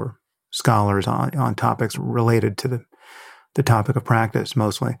teachers or scholars on topics related to the topic of practice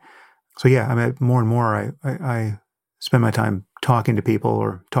mostly. So more and more I spend my time talking to people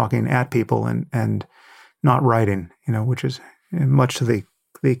or talking at people and not writing, which is much to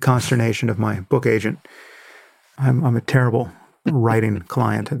the consternation of my book agent. I'm a terrible writing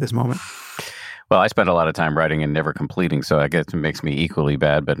client at this moment. Well, I spend a lot of time writing and never completing, so I guess it makes me equally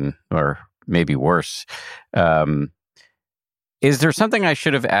bad, or maybe worse. Is there something I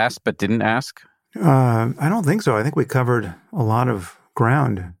should have asked but didn't ask? I don't think so. I think we covered a lot of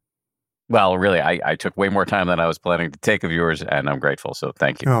ground. Well, really, I took way more time than I was planning to take of yours, and I'm grateful. So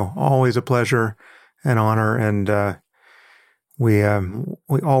thank you. Oh, always a pleasure and honor, and we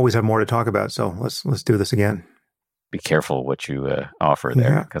always have more to talk about. So let's do this again. Be careful what you offer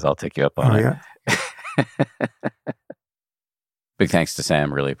there, because I'll take you up on it. Yeah. Big thanks to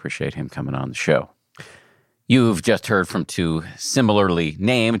Sam. Really appreciate him coming on the show. You've just heard from two similarly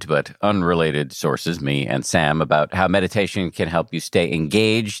named but unrelated sources, me and Sam, about how meditation can help you stay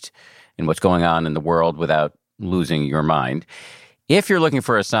engaged in what's going on in the world without losing your mind. If you're looking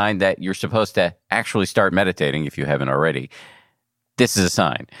for a sign that you're supposed to actually start meditating, if you haven't already, this is a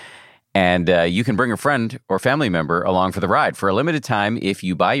sign. And you can bring a friend or family member along for the ride. For a limited time, if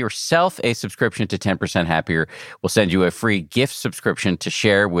you buy yourself a subscription to 10% Happier, we'll send you a free gift subscription to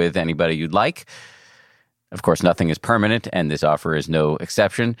share with anybody you'd like. Of course, nothing is permanent, and this offer is no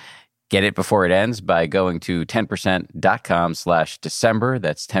exception. Get it before it ends by going to 10%.com/December.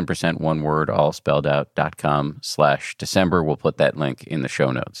 That's 10%, one word, all spelled out, .com/December. We'll put that link in the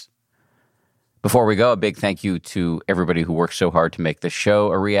show notes. Before we go, a big thank you to everybody who worked so hard to make this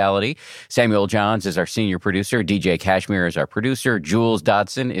show a reality. Samuel Johns is our senior producer. DJ Kashmir is our producer. Jules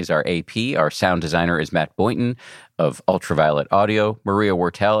Dodson is our AP. Our sound designer is Matt Boynton of Ultraviolet Audio. Maria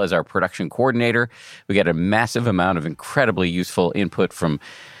Wortel is our production coordinator. We get a massive amount of incredibly useful input from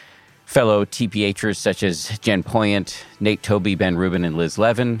fellow TPHers such as Jen Poyant, Nate Toby, Ben Rubin, and Liz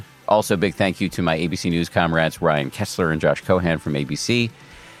Levin. Also, big thank you to my ABC News comrades Ryan Kessler and Josh Cohan from ABC.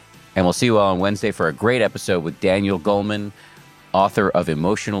 And we'll see you all on Wednesday for a great episode with Daniel Goleman, author of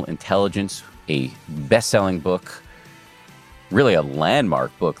Emotional Intelligence, a best-selling book, really a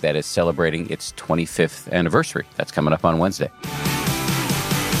landmark book that is celebrating its 25th anniversary. That's coming up on Wednesday.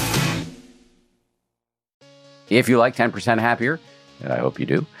 If you like 10% Happier, and I hope you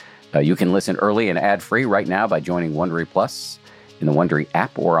do, you can listen early and ad-free right now by joining Wondery Plus in the Wondery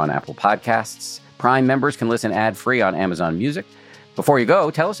app or on Apple Podcasts. Prime members can listen ad-free on Amazon Music. Before you go,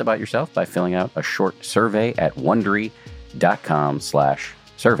 tell us about yourself by filling out a short survey at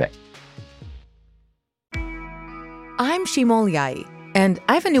Wondery.com/survey. I'm Shimol Yai, and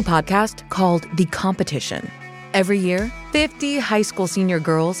I have a new podcast called The Competition. Every year, 50 high school senior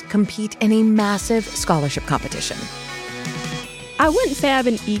girls compete in a massive scholarship competition. I wouldn't say I have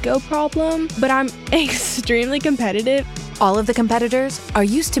an ego problem, but I'm extremely competitive. All of the competitors are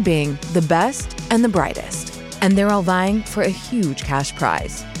used to being the best and the brightest, and they're all vying for a huge cash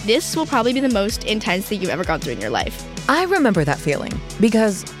prize. This will probably be the most intense thing you've ever gone through in your life. I remember that feeling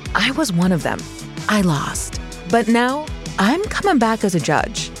because I was one of them. I lost. But now I'm coming back as a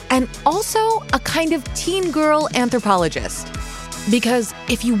judge and also a kind of teen girl anthropologist. Because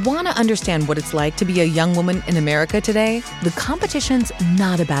if you want to understand what it's like to be a young woman in America today, the competition's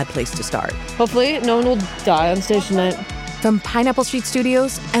not a bad place to start. Hopefully no one will die on stage tonight. From Pineapple Street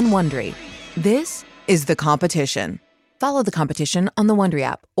Studios and Wondery, this is The Competition. Follow The Competition on the Wondery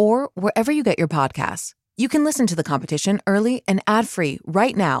app or wherever you get your podcasts. You can listen to The Competition early and ad-free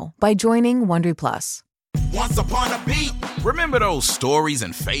right now by joining Wondery Plus. Once upon a beat. Remember those stories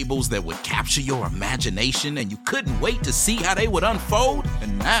and fables that would capture your imagination and you couldn't wait to see how they would unfold?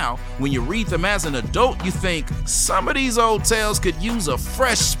 And now, when you read them as an adult, you think, some of these old tales could use a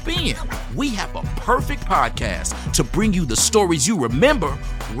fresh spin. We have a perfect podcast to bring you the stories you remember,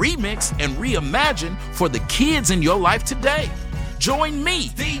 remix, and reimagine for the kids in your life today. Join me,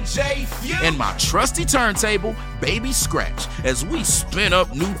 DJ Few, and my trusty turntable, Baby Scratch, as we spin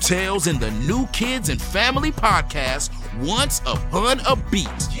up new tales in the New Kids and Family podcast, Once Upon a Beat.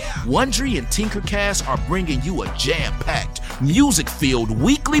 Wondery and Tinkercast are bringing you a jam-packed, music-filled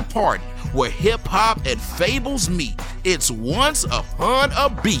weekly party where hip-hop and fables meet. It's Once Upon a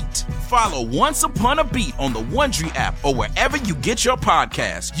Beat. Follow Once Upon a Beat on the Wondery app or wherever you get your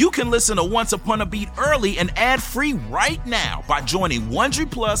podcasts. You can listen to Once Upon a Beat early and ad-free right now by joining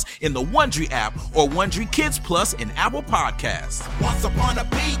Wondery Plus in the Wondery app or Wondery Kids Plus in Apple Podcasts. Once Upon a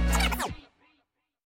Beat.